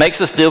 It makes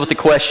us deal with the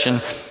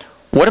question,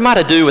 what am I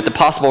to do with the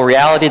possible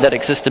reality that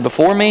existed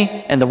before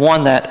me and the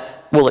one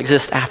that will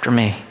exist after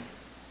me?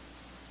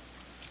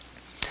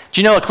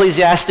 Do you know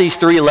Ecclesiastes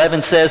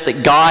 3:11 says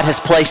that God has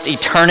placed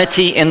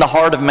eternity in the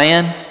heart of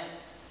man?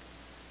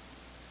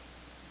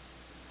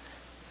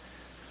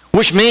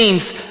 Which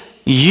means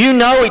you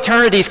know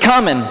eternity's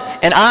coming,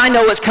 and I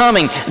know it's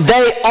coming.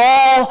 They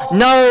all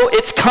know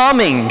it's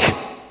coming.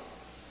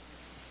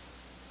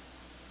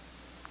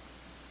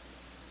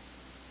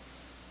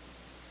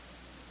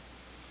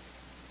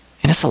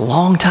 And it's a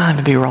long time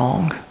to be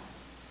wrong.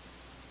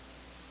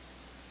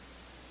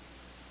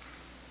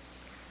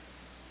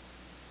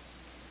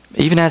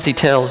 Even as he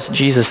tells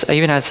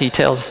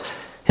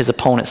his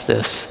opponents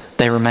this,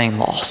 they remain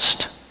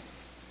lost.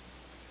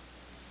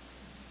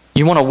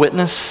 You want a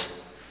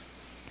witness?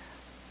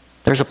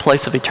 There's a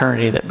place of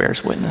eternity that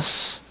bears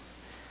witness.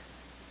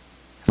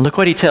 And look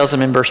what he tells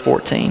them in verse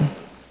 14.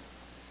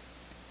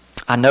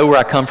 I know where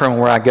I come from and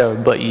where I go,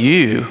 but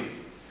you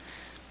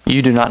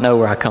do not know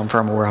where I come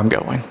from or where I'm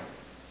going.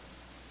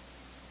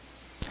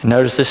 And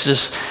notice this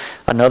is just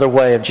another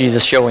way of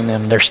Jesus showing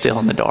them they're still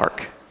in the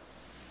dark.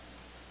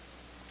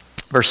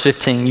 Verse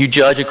 15, you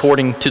judge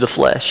according to the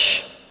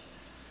flesh.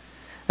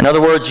 In other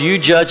words, you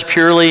judge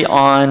purely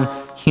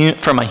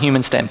from a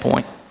human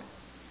standpoint.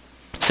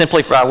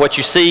 Simply by what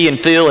you see and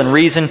feel and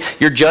reason,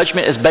 your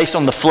judgment is based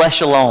on the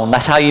flesh alone.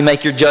 That's how you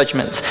make your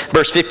judgments.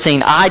 Verse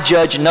 15, I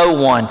judge no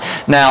one.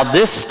 Now,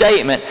 this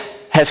statement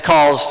has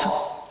caused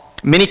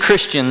many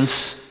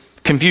Christians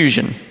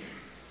confusion.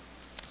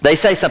 They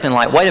say something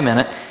like, wait a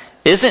minute,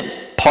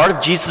 isn't part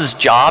of Jesus'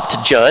 job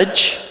to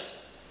judge?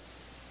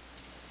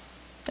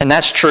 And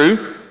that's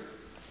true.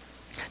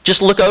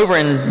 Just look over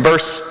in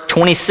verse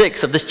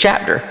 26 of this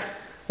chapter,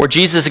 where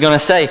Jesus is going to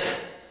say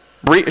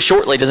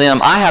shortly to them,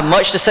 I have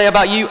much to say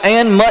about you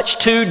and much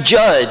to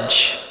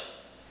judge.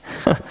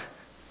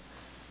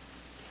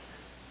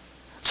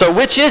 So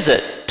which is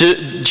it?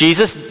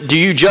 Jesus, do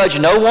you judge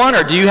no one,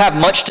 or do you have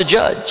much to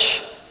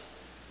judge?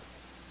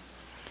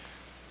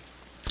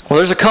 Well,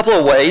 there's a couple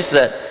of ways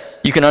that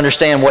you can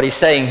understand what he's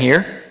saying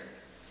here.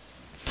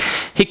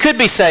 He could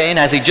be saying,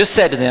 as he just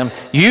said to them,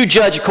 you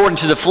judge according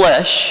to the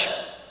flesh,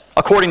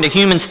 according to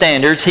human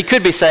standards. He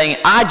could be saying,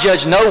 I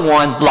judge no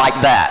one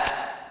like that.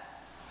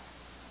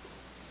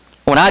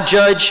 When I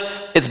judge,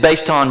 it's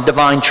based on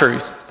divine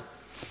truth.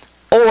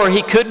 Or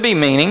he could be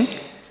meaning,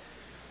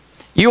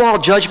 you all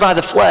judge by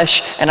the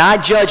flesh, and I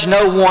judge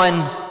no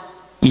one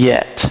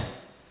yet.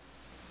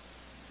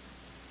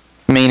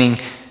 Meaning,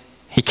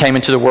 he came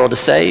into the world to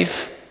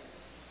save,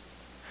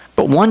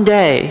 but one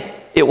day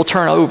it will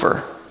turn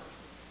over.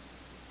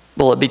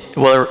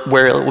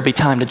 Where it will be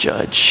time to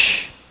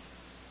judge.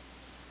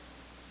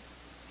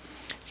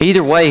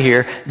 Either way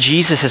here,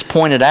 Jesus has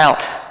pointed out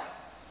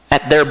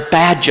at their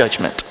bad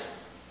judgment.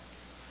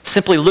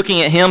 Simply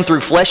looking at him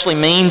through fleshly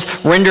means,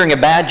 rendering a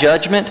bad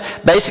judgment,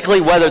 basically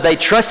whether they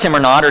trust him or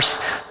not,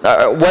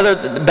 or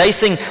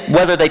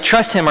whether they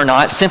trust him or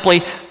not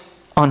simply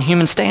on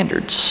human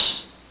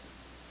standards.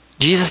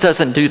 Jesus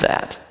doesn't do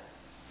that.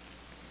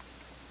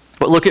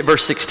 But look at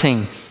verse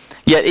 16.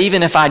 Yet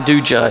even if I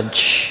do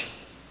judge,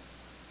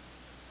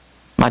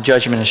 my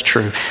judgment is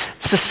true.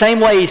 It's the same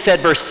way he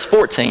said verse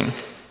 14.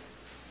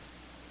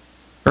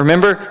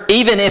 Remember,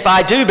 even if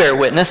I do bear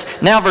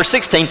witness, now verse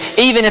 16,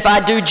 even if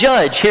I do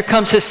judge, here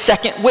comes his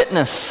second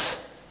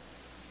witness.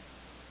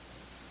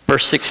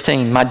 Verse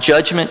 16, my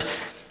judgment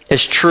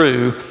is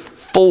true,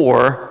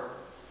 for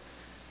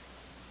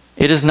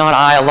it is not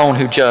I alone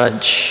who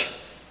judge,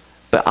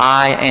 but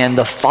I and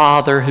the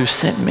Father who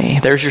sent me.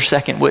 There's your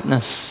second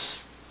witness.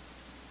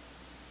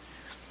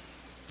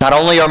 Not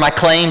only are my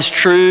claims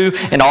true,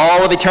 and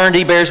all of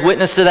eternity bears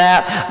witness to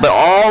that, but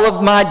all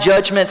of my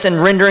judgments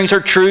and renderings are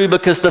true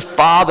because the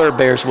Father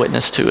bears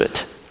witness to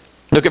it.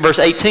 Look at verse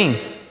 18.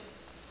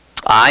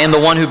 I am the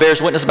one who bears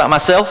witness about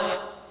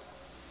myself,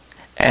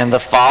 and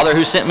the Father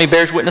who sent me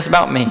bears witness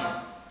about me.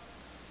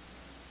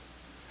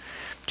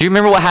 Do you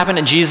remember what happened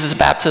at Jesus'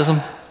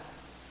 baptism?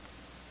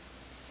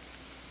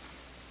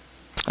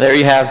 There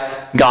you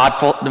have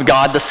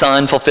God the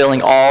Son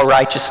fulfilling all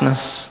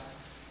righteousness.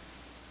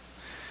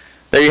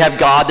 There you have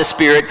God the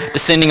Spirit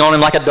descending on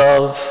him like a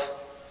dove.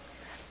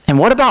 And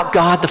what about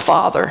God the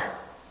Father?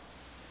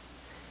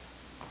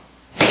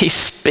 He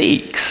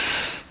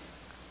speaks.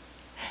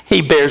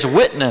 He bears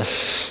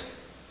witness.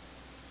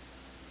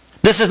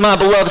 This is my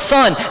beloved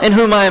Son in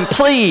whom I am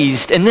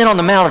pleased. And then on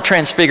the Mount of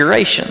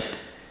Transfiguration,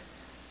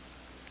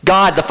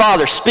 God the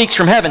Father speaks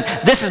from heaven.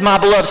 This is my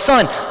beloved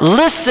Son.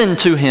 Listen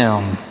to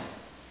him.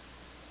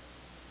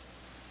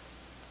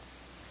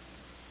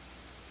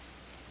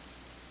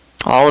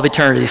 All of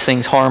eternity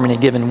sings harmony,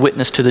 giving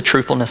witness to the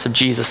truthfulness of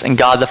Jesus, and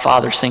God the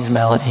Father sings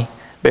melody,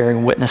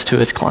 bearing witness to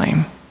his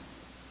claim.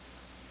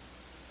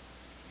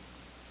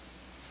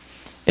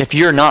 If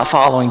you're not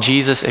following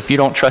Jesus, if you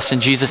don't trust in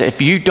Jesus, if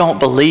you don't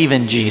believe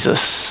in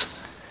Jesus,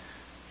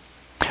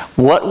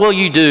 what will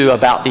you do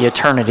about the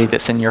eternity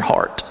that's in your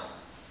heart?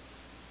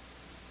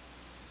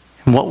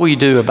 And what will you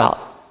do about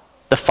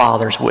the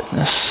Father's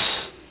witness?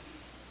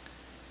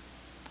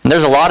 And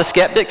there's a lot of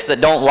skeptics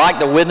that don't like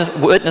the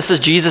witnesses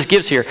Jesus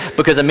gives here,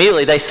 because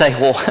immediately they say,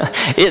 well,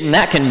 isn't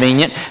that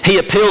convenient? He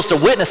appeals to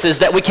witnesses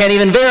that we can't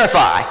even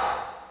verify.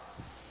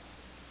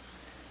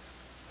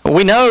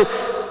 We want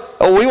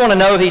to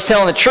know if he's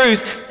telling the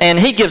truth, and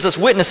he gives us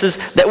witnesses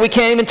that we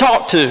can't even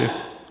talk to.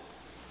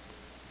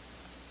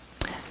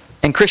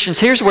 And Christians,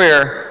 here's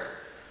where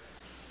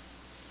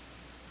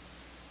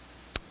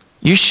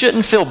you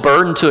shouldn't feel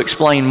burdened to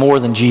explain more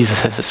than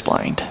Jesus has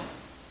explained.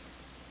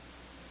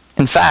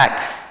 In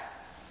fact,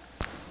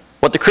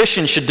 what the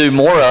Christian should do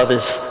more of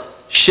is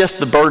shift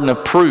the burden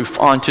of proof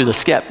onto the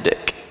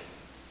skeptic.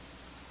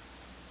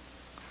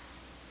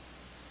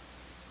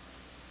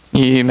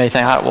 You may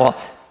think, well,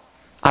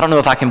 I don't know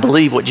if I can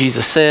believe what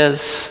Jesus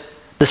says,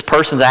 This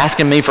person's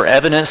asking me for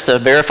evidence to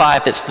verify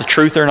if it's the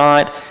truth or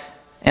not.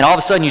 And all of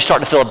a sudden you start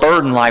to feel a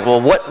burden like, well,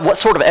 what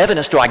sort of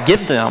evidence do I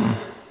give them?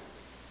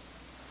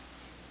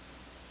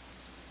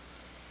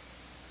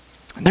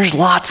 There's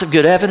lots of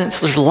good evidence.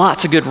 There's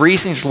lots of good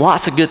reasons. There's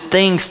lots of good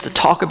things to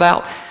talk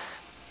about.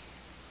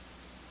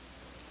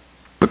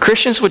 But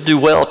Christians would do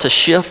well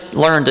to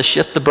learn to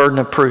shift the burden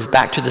of proof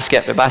back to the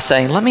skeptic by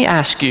saying, let me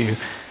ask you,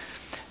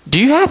 do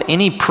you have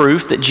any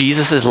proof that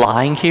Jesus is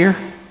lying here?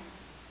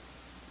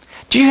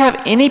 Do you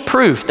have any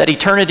proof that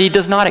eternity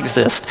does not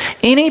exist?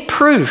 Any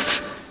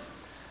proof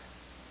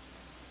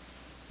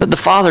that the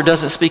Father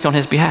doesn't speak on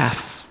his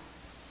behalf?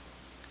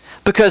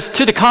 Because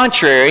to the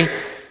contrary,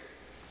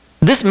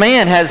 this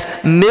man has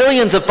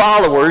millions of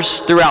followers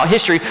throughout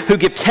history who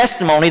give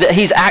testimony that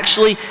he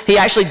actually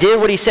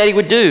did what he said he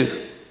would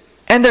do.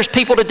 And there's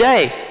people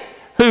today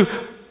who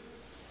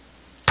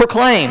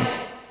proclaim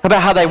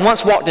about how they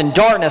once walked in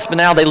darkness, but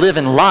now they live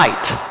in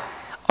light.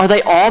 Are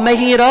they all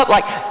making it up?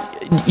 Like,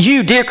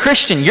 you, dear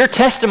Christian, your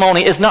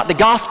testimony is not the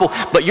gospel,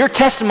 but your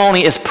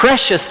testimony is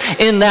precious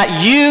in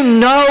that you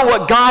know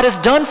what God has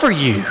done for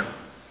you.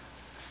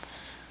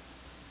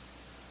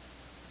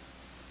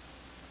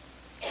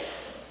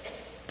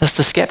 Does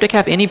the skeptic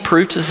have any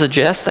proof to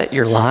suggest that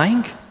you're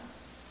lying?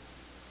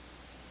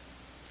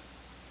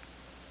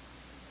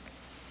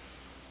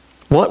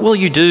 What will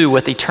you do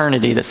with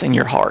eternity that's in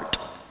your heart?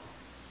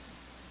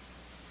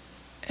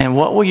 And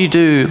what will you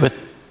do with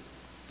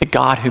the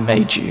God who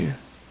made you?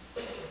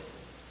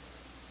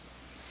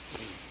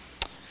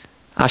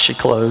 I should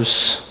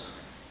close.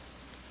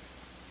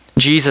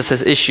 Jesus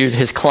has issued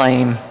his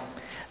claim.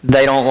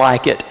 They don't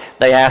like it.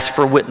 They ask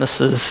for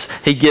witnesses.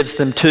 He gives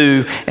them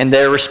two, and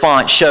their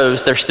response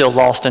shows they're still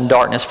lost in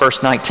darkness.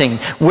 Verse 19,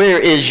 where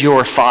is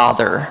your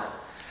Father?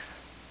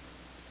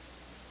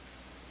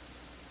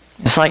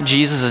 It's like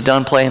Jesus is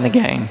done playing the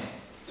game.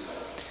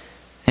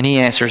 And he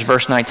answers,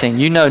 verse 19,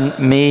 you know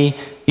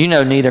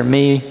neither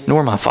me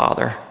nor my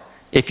Father.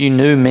 If you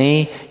knew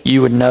me,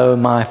 you would know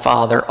my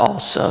Father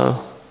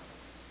also.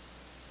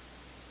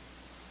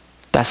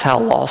 That's how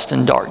lost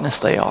in darkness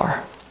they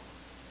are.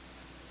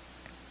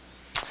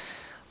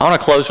 I want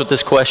to close with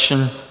this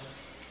question.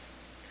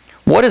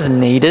 What is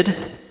needed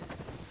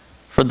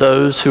for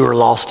those who are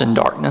lost in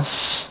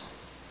darkness?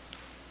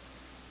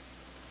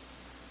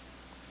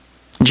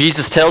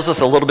 Jesus tells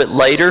us a little bit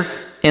later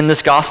in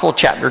this gospel,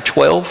 chapter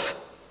 12.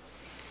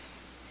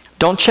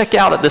 Don't check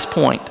out at this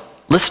point.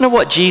 Listen to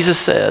what Jesus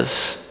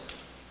says.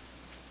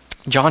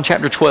 John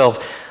chapter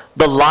 12.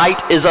 The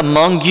light is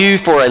among you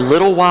for a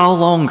little while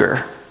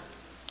longer.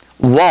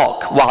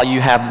 Walk while you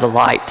have the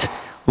light,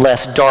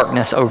 lest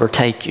darkness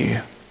overtake you.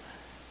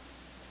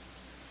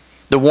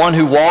 The one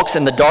who walks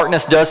in the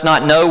darkness does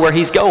not know where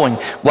he's going.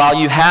 While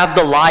you have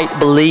the light,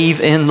 believe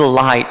in the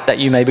light, that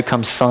you may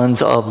become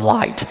sons of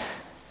light.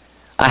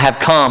 I have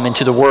come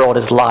into the world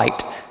as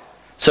light,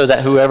 so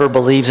that whoever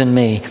believes in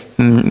me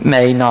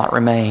may not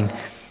remain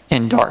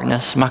in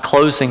darkness. My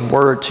closing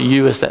word to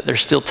you is that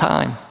there's still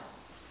time.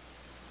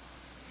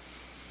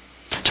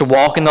 To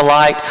walk in the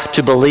light,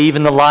 to believe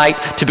in the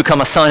light, to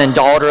become a son and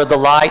daughter of the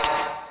light,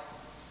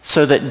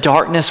 so that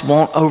darkness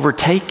won't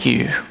overtake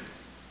you.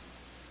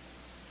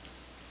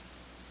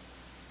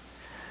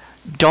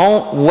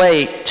 Don't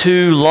wait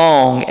too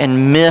long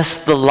and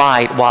miss the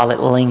light while it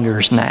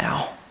lingers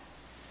now.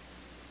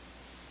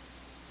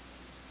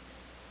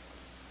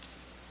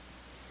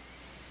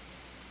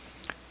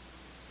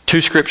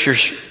 Two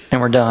scriptures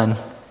and we're done.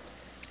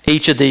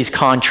 Each of these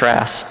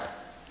contrasts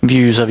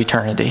views of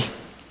eternity.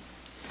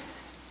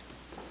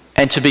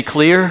 And to be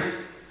clear,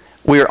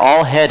 we are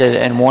all headed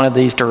in one of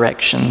these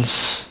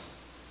directions.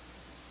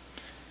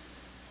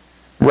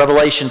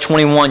 Revelation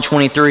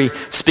 21:23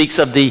 speaks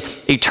of the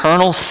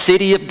eternal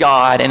city of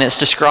God, and it's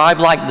described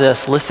like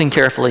this. Listen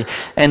carefully.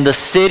 And the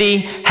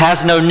city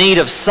has no need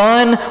of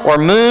sun or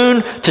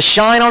moon to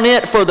shine on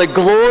it, for the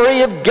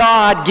glory of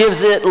God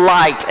gives it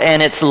light,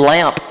 and its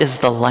lamp is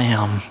the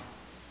Lamb.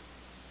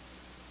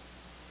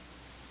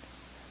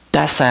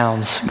 That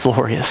sounds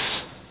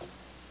glorious.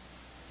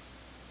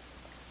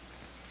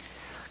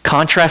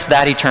 Contrast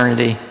that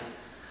eternity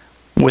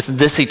with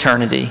this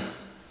eternity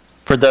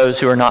for those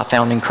who are not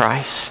found in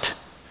Christ.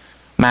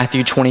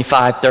 Matthew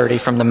 25:30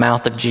 from the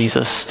mouth of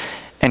Jesus.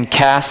 And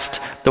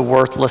cast the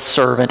worthless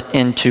servant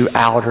into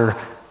outer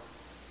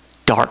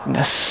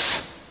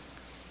darkness.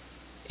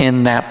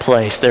 In that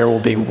place there will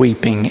be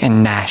weeping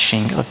and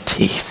gnashing of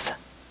teeth.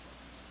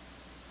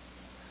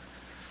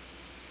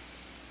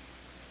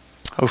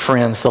 Oh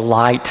friends, the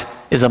light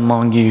is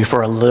among you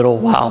for a little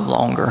while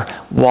longer.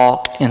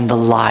 Walk in the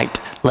light,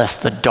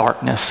 lest the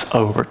darkness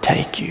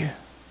overtake you.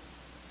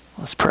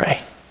 Let's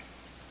pray.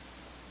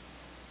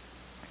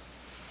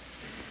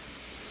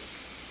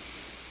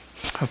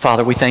 Oh,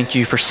 Father, we thank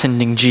you for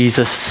sending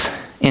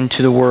Jesus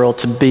into the world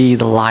to be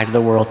the light of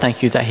the world.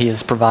 Thank you that he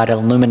has provided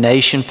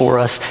illumination for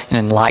us and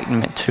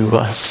enlightenment to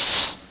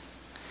us.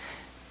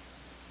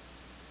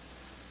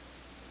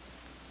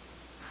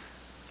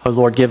 Oh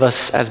Lord, give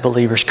us as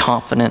believers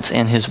confidence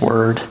in his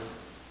word.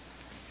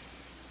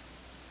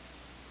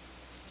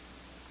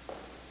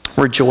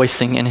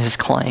 rejoicing in his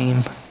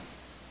claim.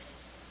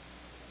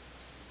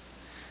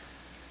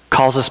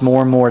 Cause us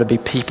more and more to be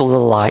people of the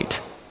light.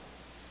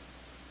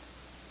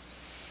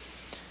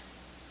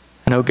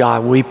 And oh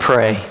God, we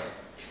pray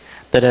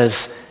that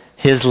as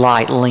his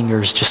light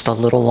lingers just a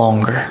little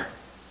longer,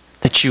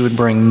 that you would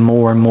bring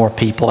more and more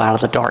people out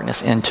of the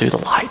darkness into the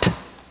light.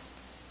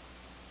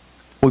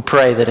 We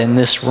pray that in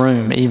this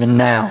room, even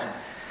now,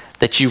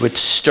 that you would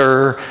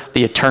stir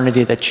the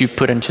eternity that you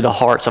put into the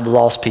hearts of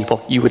lost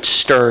people. You would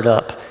stir it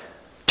up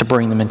to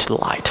bring them into the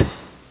light.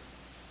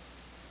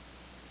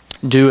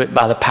 Do it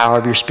by the power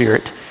of your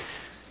Spirit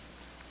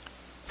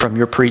from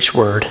your preached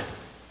word.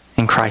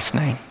 In Christ's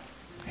name,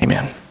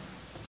 amen.